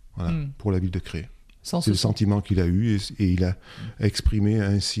pour la ville de Cré. C'est le sentiment qu'il a eu, et il a exprimé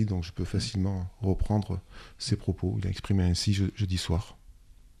ainsi, donc je peux facilement reprendre ses propos, il a exprimé ainsi jeudi soir.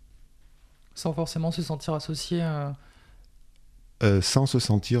 Sans forcément se sentir associé sans se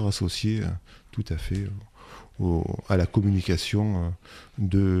sentir associé tout à fait à la communication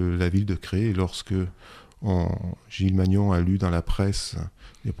de la ville de Cré. Et lorsque Gilles Magnon a lu dans la presse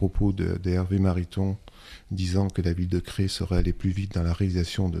les propos d'Hervé Mariton disant que la ville de Cré serait allée plus vite dans la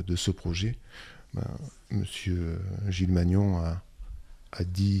réalisation de ce projet, Monsieur Gilles Magnon a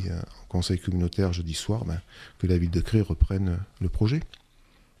dit en conseil communautaire jeudi soir que la ville de Cré reprenne le projet.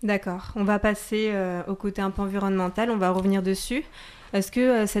 D'accord, on va passer au côté un peu environnemental, on va revenir dessus. Est-ce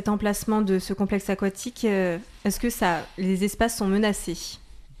que cet emplacement de ce complexe aquatique, les espaces sont menacés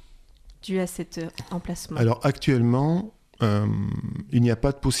dû à cet emplacement ? Alors actuellement, il n'y a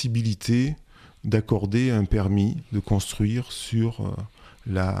pas de possibilité d'accorder un permis de construire sur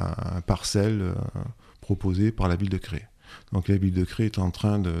la parcelle proposée par la ville de Cré. Donc la ville de Cré est en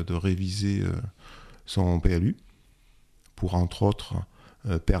train de réviser son PLU pour, entre autres,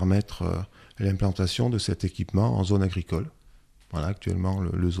 permettre l'implantation de cet équipement en zone agricole. Voilà, actuellement,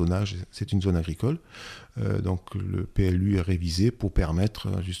 le zonage, c'est une zone agricole. Donc le PLU est révisé pour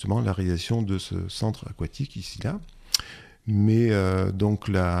permettre justement la réalisation de ce centre aquatique ici-là. Mais donc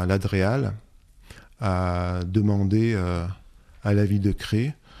l'ADREAL a demandé à la ville de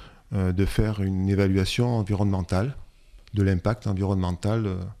Cré de faire une évaluation environnementale, de l'impact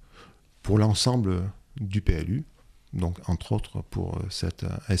environnemental pour l'ensemble du PLU. Donc, entre autres, pour cet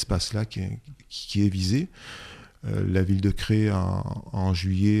espace-là qui est visé. La ville de Cré, en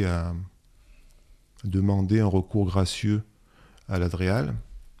juillet, a demandé un recours gracieux à l'ADREAL.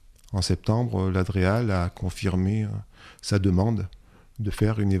 En septembre, l'ADREAL a confirmé sa demande de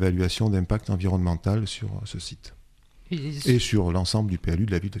faire une évaluation d'impact environnemental sur ce site. Et sur l'ensemble du PLU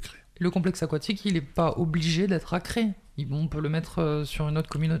de la ville de Cré. Le complexe aquatique, il n'est pas obligé d'être à Cré. On peut le mettre sur une autre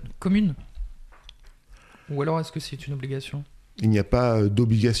commune. Ou alors est-ce que c'est une obligation ? Il n'y a pas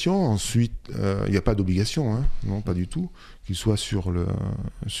d'obligation. Ensuite, il n'y a pas d'obligation, hein, non, pas du tout, qu'il soit sur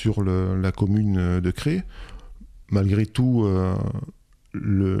la commune de Cré. Malgré tout,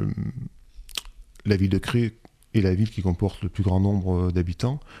 la ville de Cré est la ville qui comporte le plus grand nombre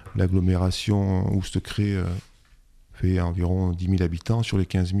d'habitants. L'agglomération Oust-Cré fait environ 10 000 habitants sur les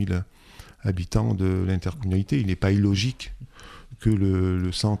 15 000 habitants de l'intercommunalité. Il n'est pas illogique que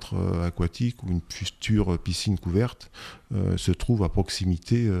le centre aquatique ou une future piscine couverte se trouve à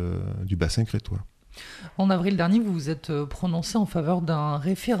proximité du bassin crétois. En avril dernier, vous vous êtes prononcé en faveur d'un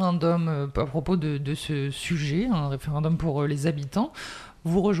référendum à propos de ce sujet, un référendum pour les habitants.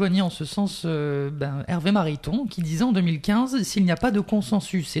 Vous rejoignez en ce sens Hervé Mariton, qui disait en 2015 « S'il n'y a pas de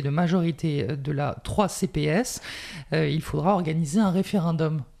consensus et de majorité de la 3 CPS, il faudra organiser un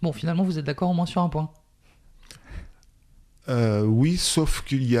référendum ». Bon, finalement, vous êtes d'accord au moins sur un point. Oui, sauf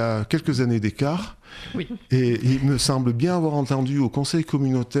qu'il y a quelques années d'écart. Oui. Et il me semble bien avoir entendu au conseil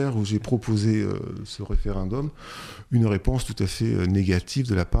communautaire où j'ai proposé ce référendum une réponse tout à fait négative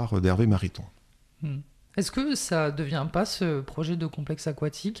de la part d'Hervé Mariton. Est-ce que ça ne devient pas, ce projet de complexe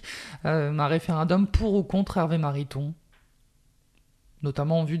aquatique, un référendum pour ou contre Hervé Mariton ?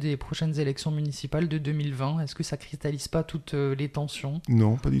 Notamment en vue des prochaines élections municipales de 2020. Est-ce que ça cristallise pas toutes les tensions ?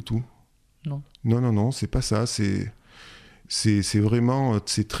 Non, pas du tout. Non. Non, c'est pas ça. C'est vraiment,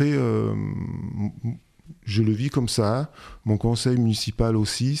 c'est très, je le vis comme ça. Mon conseil municipal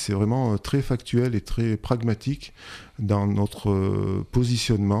aussi, c'est vraiment très factuel et très pragmatique dans notre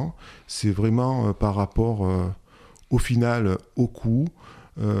positionnement. C'est vraiment par rapport au final au coût.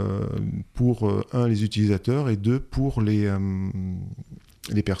 Pour les utilisateurs et deux pour les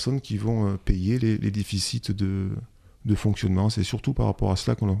personnes qui vont payer les déficits de fonctionnement. C'est surtout par rapport à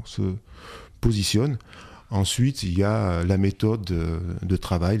cela qu'on se positionne. Ensuite, il y a la méthode de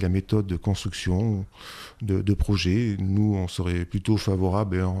travail, la méthode de construction de projet. Nous, on serait plutôt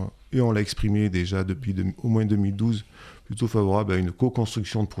favorable, et on l'a exprimé déjà depuis au moins 2012, plutôt favorable à une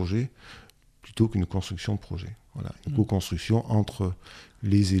co-construction de projet plutôt qu'une construction de projet. Voilà, une co-construction entre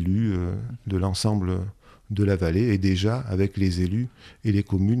les élus de l'ensemble de la vallée et déjà avec les élus et les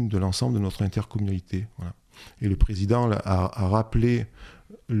communes de l'ensemble de notre intercommunalité. Voilà. Et le président a rappelé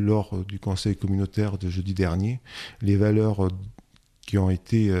lors du conseil communautaire de jeudi dernier les valeurs qui ont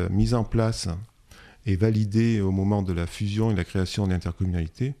été mises en place et validées au moment de la fusion et de la création de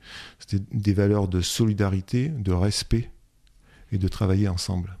l'intercommunalité. C'était des valeurs de solidarité, de respect et de travailler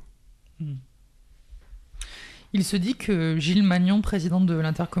ensemble. Il se dit que Gilles Magnon, président de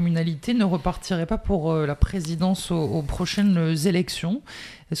l'intercommunalité, ne repartirait pas pour la présidence aux prochaines élections.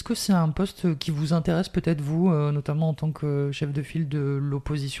 Est-ce que c'est un poste qui vous intéresse peut-être vous, notamment en tant que chef de file de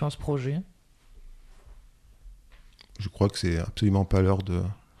l'opposition à ce projet ? Je crois que c'est absolument pas l'heure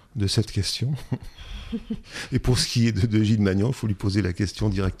de cette question. Et pour ce qui est de Gilles Magnon, il faut lui poser la question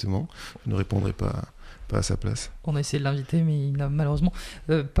directement. Je ne répondrai pas à sa place. On a essayé de l'inviter, mais il n'a malheureusement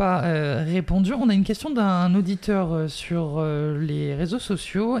pas répondu. On a une question d'un auditeur sur les réseaux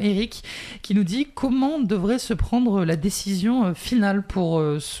sociaux, Eric, qui nous dit comment devrait se prendre la décision finale pour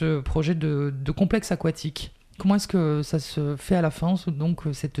ce projet de complexe aquatique. Comment est-ce que ça se fait à la fin, donc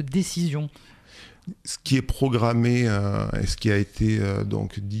cette décision ? Ce qui est programmé et ce qui a été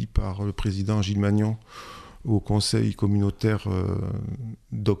donc dit par le président Gilles Magnon au conseil communautaire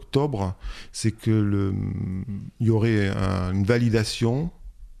d'octobre, c'est que il y aurait une validation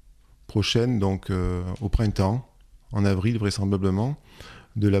prochaine, donc au printemps, en avril vraisemblablement,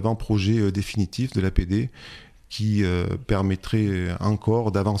 de l'avant-projet définitif de l'APD qui permettrait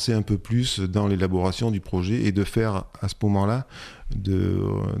encore d'avancer un peu plus dans l'élaboration du projet et de faire à ce moment-là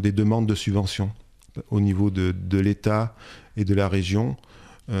des demandes de subventions au niveau de l'État et de la région,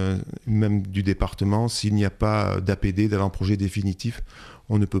 même du département. S'il n'y a pas d'APD, d'avant-projet définitif,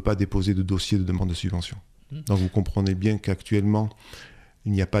 on ne peut pas déposer de dossier de demande de subvention. Donc vous comprenez bien qu'actuellement,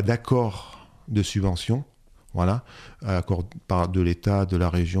 il n'y a pas d'accord de subvention. Voilà, accord de l'État, de la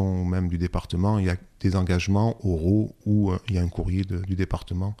région ou même du département. Il y a des engagements oraux où il y a un courrier du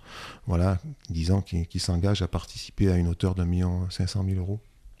département, voilà, disant qu'il s'engage à participer à une hauteur d'1 500 000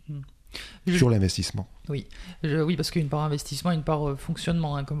 € sur l'investissement. Oui. Oui, parce qu'il y a une part investissement et une part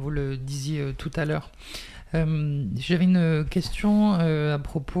fonctionnement, hein, comme vous le disiez tout à l'heure. J'avais une question à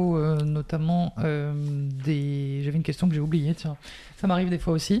propos notamment J'avais une question que j'ai oubliée, tiens, ça m'arrive des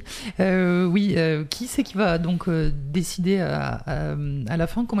fois aussi. Oui, qui c'est qui va donc décider à la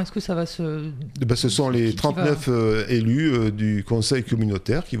fin ? Comment est-ce que ça va se... Ce sont les 39 élus du conseil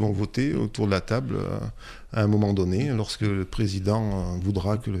communautaire qui vont voter autour de la table à un moment donné, lorsque le président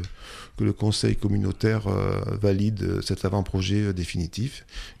voudra que le conseil communautaire valide cet avant-projet définitif.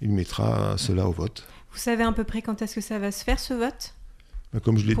 Il mettra cela au vote. Vous savez à peu près quand est-ce que ça va se faire, ce vote ?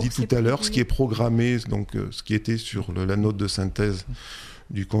 Comme je l'ai dit tout à l'heure, ce qui est programmé, donc ce qui était sur la note de synthèse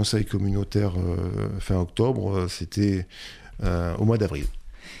du conseil communautaire fin octobre, c'était au mois d'avril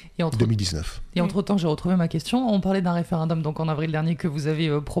 2019. Et entre-temps, j'ai retrouvé ma question. On parlait d'un référendum donc en avril dernier que vous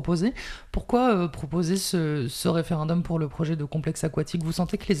avez proposé. Pourquoi proposer ce référendum pour le projet de complexe aquatique ? Vous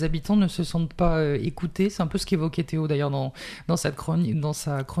sentez que les habitants ne se sentent pas écoutés ? C'est un peu ce qu'évoquait Théo d'ailleurs dans sa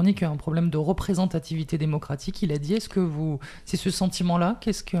chronique, un problème de représentativité démocratique. Il a dit, c'est ce sentiment-là ?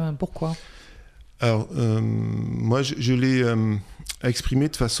 Pourquoi ? Alors, moi, je l'ai exprimé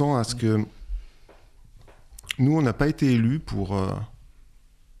de façon à ce que nous, on n'a pas été élus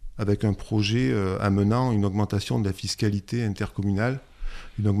avec un projet amenant une augmentation de la fiscalité intercommunale,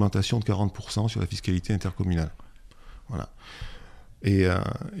 une augmentation de 40% sur la fiscalité intercommunale. Voilà. Et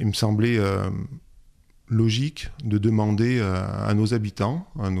il me semblait logique de demander à nos habitants,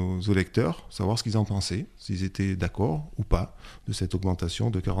 à nos électeurs, savoir ce qu'ils en pensaient, s'ils étaient d'accord ou pas de cette augmentation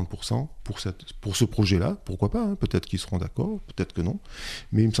de 40% pour ce projet-là. Pourquoi pas, hein, peut-être qu'ils seront d'accord, peut-être que non.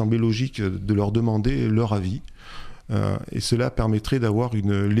 Mais il me semblait logique de leur demander leur avis. Et cela permettrait d'avoir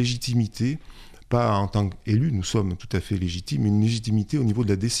une légitimité, pas en tant qu'élus, nous sommes tout à fait légitimes, mais une légitimité au niveau de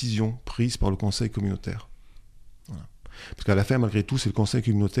la décision prise par le conseil communautaire. Voilà. Parce qu'à la fin, malgré tout, c'est le conseil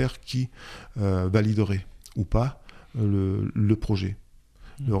communautaire qui validerait ou pas le projet.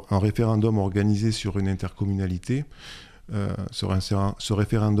 Un référendum organisé sur une intercommunalité, ce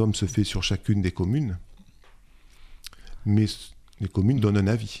référendum se fait sur chacune des communes, mais les communes donnent un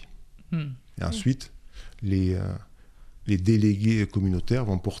avis. Et ensuite, les délégués communautaires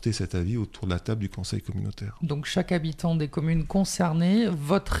vont porter cet avis autour de la table du conseil communautaire. Donc chaque habitant des communes concernées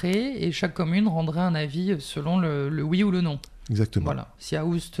voterait et chaque commune rendrait un avis selon le oui ou le non. Exactement. Voilà. Si à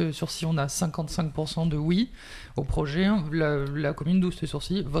Oust-sur-Cy on a 55% de oui au projet, la commune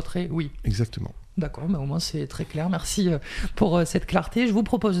d'Oust-sur-Cy voterait oui. Exactement. D'accord, au moins c'est très clair. Merci pour cette clarté. Je vous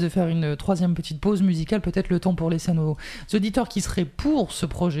propose de faire une troisième petite pause musicale, peut-être le temps pour laisser à nos auditeurs qui seraient pour ce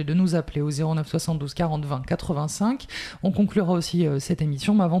projet de nous appeler au 09 72 40 20 85. On conclura aussi cette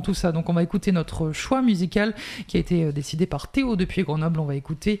émission, mais avant tout ça, donc on va écouter notre choix musical qui a été décidé par Théo depuis Grenoble. On va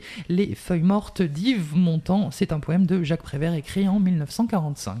écouter Les Feuilles Mortes d'Yves Montand. C'est un poème de Jacques Prévert écrit en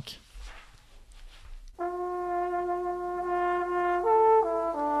 1945.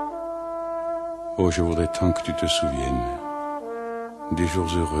 Oh, je voudrais tant que tu te souviennes des jours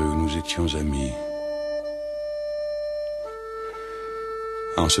heureux où nous étions amis.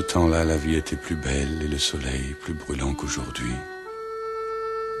 En ce temps-là, la vie était plus belle et le soleil plus brûlant qu'aujourd'hui.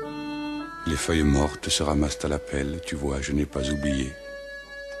 Les feuilles mortes se ramassent à la pelle, tu vois, je n'ai pas oublié.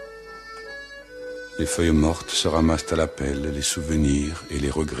 Les feuilles mortes se ramassent à la pelle, les souvenirs et les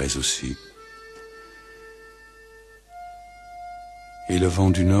regrets aussi. Et le vent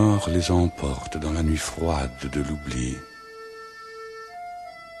du nord les emporte dans la nuit froide de l'oubli.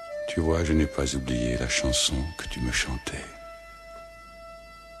 Tu vois, je n'ai pas oublié la chanson que tu me chantais.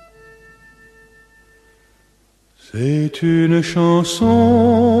 C'est une chanson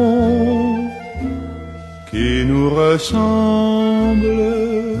qui nous ressemble.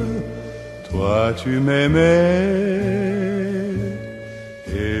 Toi, tu m'aimais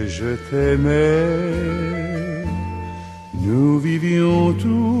et je t'aimais. Nous vivions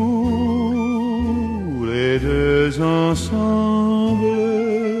tous les deux ensemble,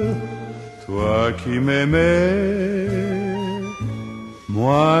 toi qui m'aimais,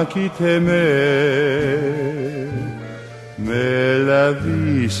 moi qui t'aimais. Mais la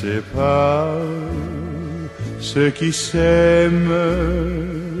vie sépare ceux qui s'aiment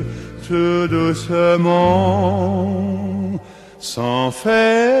tout doucement, sans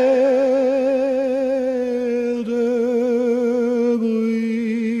faire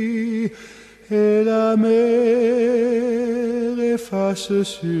et la mer efface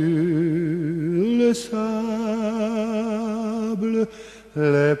sur le sable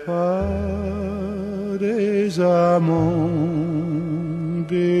les pas des amants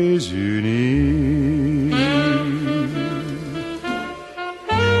désunis.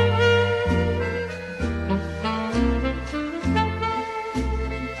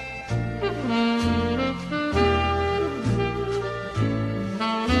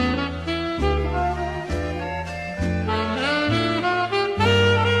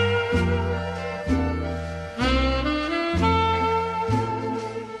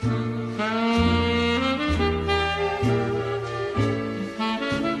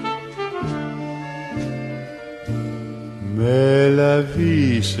 Mais la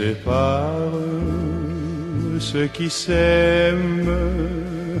vie sépare ceux qui s'aiment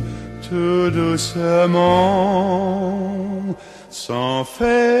tout doucement, sans faire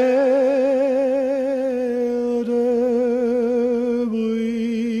de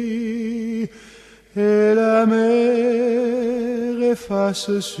bruit. Et la mer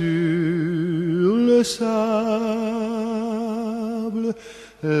efface sur le sable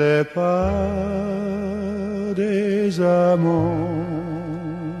les pas des amants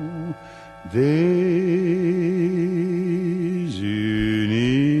désunis.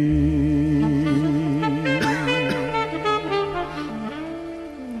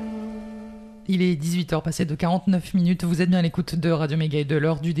 Il est 18h passé de 49 minutes. Vous êtes bien à l'écoute de Radio Méga et de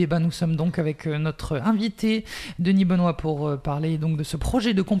l'heure du débat. Nous sommes donc avec notre invité Denis Benoît pour parler donc de ce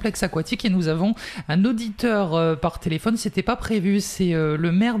projet de complexe aquatique et nous avons un auditeur par téléphone. C'était pas prévu. C'est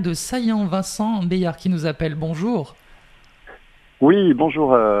le maire de Saillant, Vincent Béillard, qui nous appelle. Bonjour. Oui,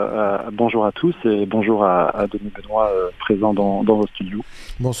 bonjour, bonjour à tous et bonjour à Denis Benoît présent dans vos studios.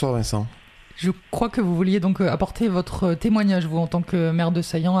 Bonsoir Vincent. Je crois que vous vouliez donc apporter votre témoignage, vous, en tant que maire de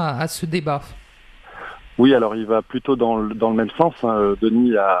Saillant, à ce débat. Oui, alors il va plutôt dans le même sens.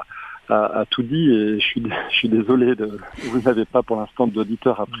 Denis a tout dit et je suis désolé, vous n'avez pas pour l'instant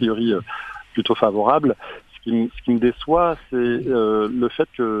d'auditeurs a priori plutôt favorables. Ce qui me déçoit, c'est le fait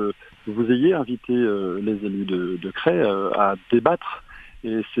que vous ayez invité les élus de Cray à débattre.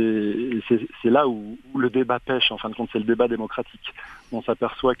 Et c'est là où le débat pêche, en fin de compte, c'est le débat démocratique. On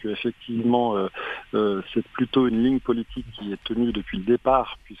s'aperçoit qu'effectivement, c'est plutôt une ligne politique qui est tenue depuis le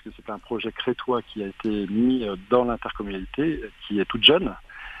départ, puisque c'est un projet crétois qui a été mis dans l'intercommunalité, qui est toute jeune,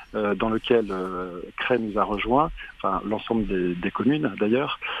 dans lequel Cray nous a rejoints, enfin l'ensemble des communes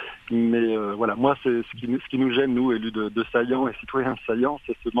d'ailleurs. Mais voilà, moi, c'est ce qui nous gêne, nous, élus de Saillant et citoyens de Saillant,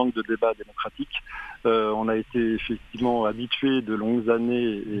 c'est ce manque de débat démocratique. On a été effectivement habitués de longues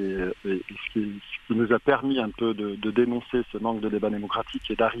années et ce qui nous a permis un peu de dénoncer ce manque de débat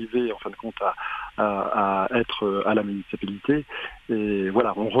démocratique et d'arriver, en fin de compte, à être à la municipalité. Et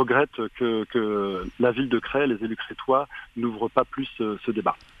voilà, on regrette que la ville de Cray, les élus crétois, n'ouvrent pas plus ce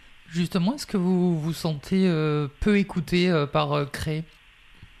débat. Justement, est-ce que vous vous sentez peu écouté par Cray ?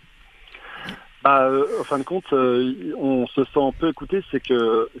 En fin de compte, on se sent peu écouté, c'est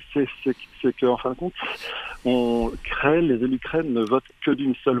que en fin de compte, les élus Cray ne votent que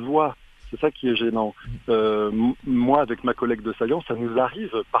d'une seule voix. C'est ça qui est gênant. Moi, avec ma collègue de Saillant, ça nous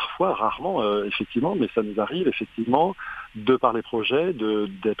arrive parfois, rarement, effectivement, mais ça nous arrive effectivement de par les projets,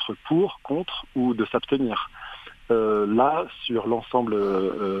 d'être pour, contre ou de s'abstenir. Là, sur l'ensemble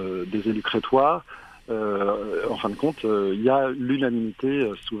des élus crétois, en fin de compte, il y a l'unanimité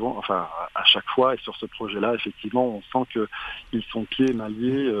souvent, enfin à chaque fois, et sur ce projet-là, effectivement, on sent qu'ils sont pieds et mains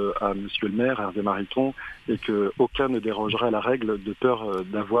liés à Monsieur le maire, Hervé Mariton, et qu'aucun ne dérogerait à la règle de peur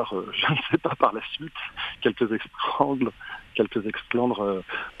d'avoir, je ne sais pas, par la suite, quelques exclandres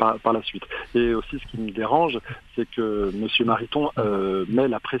par la suite. Et aussi, ce qui me dérange, c'est que Monsieur Mariton met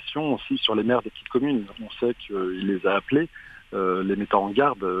la pression aussi sur les maires des petites communes. On sait qu'il les a appelés, les mettant en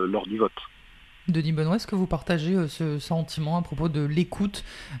garde lors du vote. Denis Benoît, est-ce que vous partagez ce sentiment à propos de l'écoute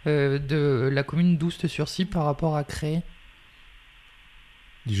de la commune d'Oust-sur-Cy par rapport à Cray ?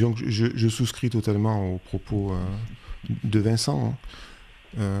 Disons que je souscris totalement aux propos de Vincent.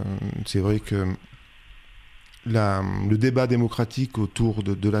 C'est vrai que le débat démocratique autour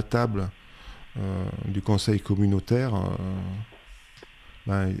de la table du conseil communautaire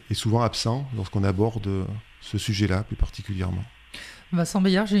est souvent absent lorsqu'on aborde ce sujet-là plus particulièrement. Vincent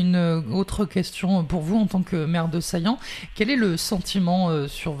Beillard, j'ai une autre question pour vous en tant que maire de Saillant. Quel est le sentiment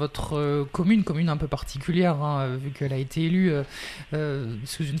sur votre commune un peu particulière, vu qu'elle a été élue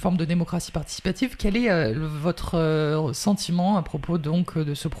sous une forme de démocratie participative? Quel est votre sentiment à propos donc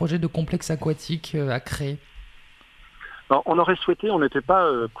de ce projet de complexe aquatique à Cray? Alors, on aurait souhaité, on n'était pas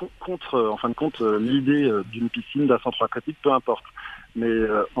contre, en fin de compte, l'idée d'une piscine, d'un centre aquatique, peu importe. Mais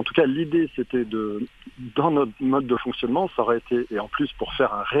en tout cas, l'idée, c'était dans notre mode de fonctionnement, ça aurait été, et en plus pour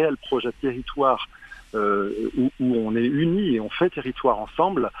faire un réel projet territoire où on est unis et on fait territoire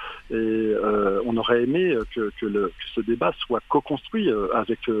ensemble, et on aurait aimé que ce débat soit co-construit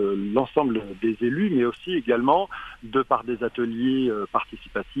avec l'ensemble des élus, mais aussi également de par des ateliers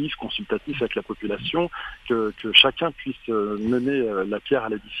participatifs, consultatifs avec la population, que chacun puisse mener la pierre à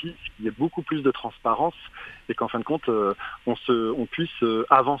l'édifice, qu'il y ait beaucoup plus de transparence et qu'en fin de compte, on puisse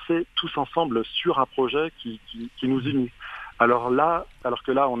avancer tous ensemble sur un projet qui nous unit. Alors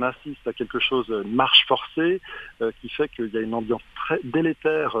que là, on assiste à quelque chose, une marche forcée, qui fait qu'il y a une ambiance très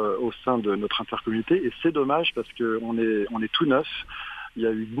délétère au sein de notre intercommunauté, et c'est dommage parce qu'on est tout neuf. Il y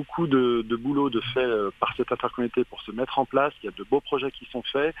a eu beaucoup de boulot de fait par cette intercommunauté pour se mettre en place. Il y a de beaux projets qui sont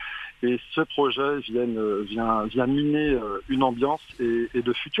faits et ce projet vient miner une ambiance et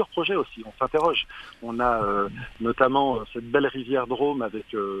de futurs projets aussi. On s'interroge. On a notamment cette belle rivière Drôme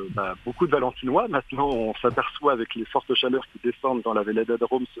avec beaucoup de Valentinois. Maintenant, on s'aperçoit avec les fortes chaleurs qui descendent dans la vallée de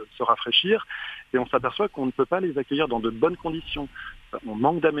Drôme se rafraîchir et on s'aperçoit qu'on ne peut pas les accueillir dans de bonnes conditions. On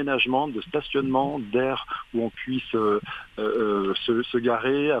manque d'aménagement, de stationnement, d'air où on puisse se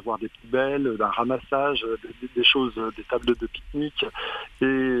garer, avoir des poubelles, d'un ramassage, des choses, des tables de pique-nique.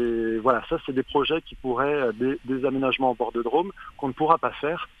 Et voilà, ça c'est des projets qui pourraient, des aménagements en bord de Drôme qu'on ne pourra pas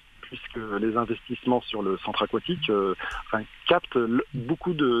faire puisque les investissements sur le centre aquatique captent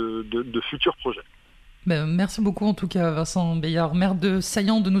beaucoup de futurs projets. Merci beaucoup en tout cas Vincent Beillard, maire de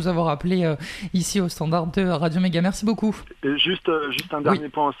Saillant, de nous avoir appelé ici au standard de Radio Méga. Merci beaucoup. Et juste un dernier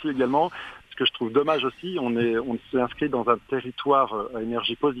point aussi également, ce que je trouve dommage aussi, on s'est inscrit dans un territoire à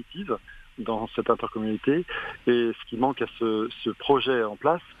énergie positive dans cette intercommunauté et ce qui manque à ce projet en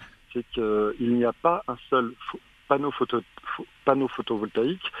place, c'est qu'il n'y a pas un seul panneau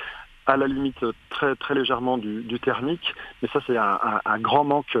photovoltaïque à la limite très, très légèrement du thermique, mais ça c'est un grand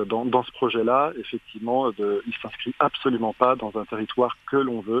manque dans ce projet-là. Effectivement, il s'inscrit absolument pas dans un territoire que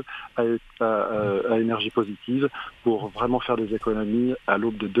l'on veut à énergie positive pour vraiment faire des économies à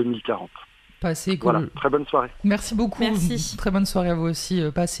l'aube de 2040. Pas assez écologique. Voilà, très bonne soirée. Merci beaucoup. Merci. Très bonne soirée à vous aussi.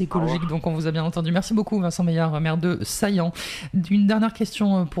 Pas assez écologique, donc on vous a bien entendu. Merci beaucoup Vincent Meillard, maire de Saillant. Une dernière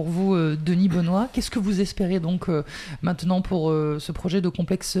question pour vous, Denis Benoît. Qu'est-ce que vous espérez donc maintenant pour ce projet de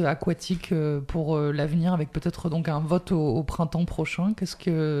complexe aquatique pour l'avenir, avec peut-être donc un vote au printemps prochain? Qu'est-ce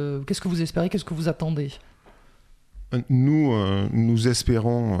que vous espérez? Qu'est-ce que vous attendez? Nous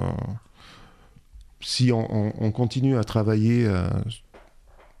espérons, si on continue à travailler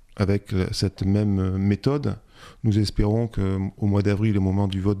avec cette même méthode, nous espérons qu'au mois d'avril, au moment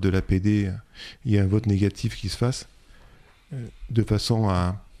du vote de l'APD, il y ait un vote négatif qui se fasse, de façon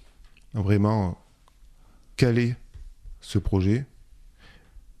à vraiment caler ce projet,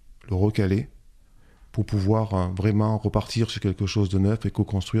 le recaler, pour pouvoir vraiment repartir sur quelque chose de neuf et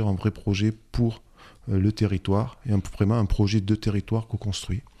co-construire un vrai projet pour le territoire, et vraiment un projet de territoire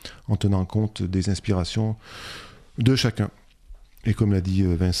co-construit, en tenant compte des inspirations de chacun. Et comme l'a dit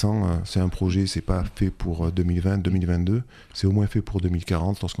Vincent, c'est un projet, c'est pas fait pour 2020, 2022, c'est au moins fait pour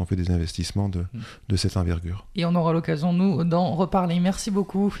 2040 lorsqu'on fait des investissements de cette envergure. Et on aura l'occasion, nous, d'en reparler. Merci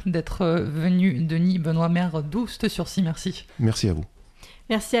beaucoup d'être venu, Denis Benoît, maire d'Oust-sur-Sy. Merci. Merci à vous.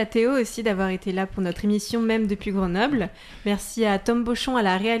 Merci à Théo aussi d'avoir été là pour notre émission, même depuis Grenoble. Merci à Tom Bochon à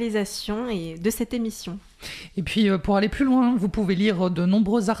la réalisation et de cette émission. Et puis pour aller plus loin, vous pouvez lire de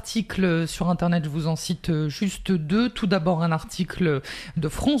nombreux articles sur internet, je vous en cite juste deux. Tout d'abord un article de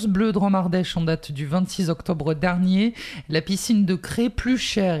France Bleu Drôme-Ardèche en date du 26 octobre dernier, la piscine de Cré plus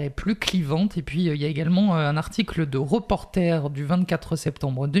chère et plus clivante. Et puis il y a également un article de Reporter du 24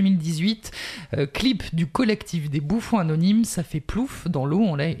 septembre 2018, clip du collectif des bouffons anonymes, ça fait plouf dans l'eau,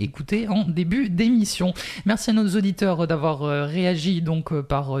 on l'a écouté en début d'émission. Merci à nos auditeurs d'avoir réagi donc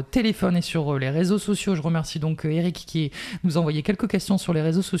par téléphone et sur les réseaux sociaux. Je remercie donc Eric qui nous a envoyé quelques questions sur les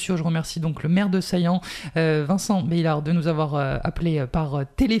réseaux sociaux. Je remercie donc le maire de Saillant, Vincent Meillard, de nous avoir appelé par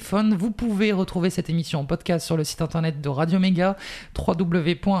téléphone. Vous pouvez retrouver cette émission en podcast sur le site internet de Radio Méga,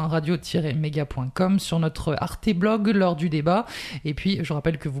 www.radio-méga.com, sur notre Arte blog L'heure du débat. Et puis je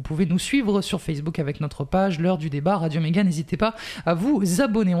rappelle que vous pouvez nous suivre sur Facebook avec notre page L'heure du débat Radio Méga. N'hésitez pas à vous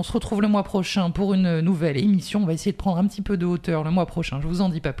abonner. On se retrouve le mois prochain pour une nouvelle émission. On va essayer de prendre un petit peu de hauteur le mois prochain. Je vous en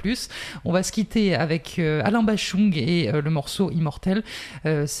dis pas plus. On va se quitter avec Alain Bachung et le morceau Immortel.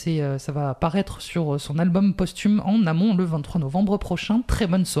 Ça va apparaître sur son album posthume En amont le 23 novembre prochain. Très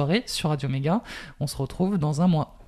bonne soirée sur Radio Méga. On se retrouve dans un mois.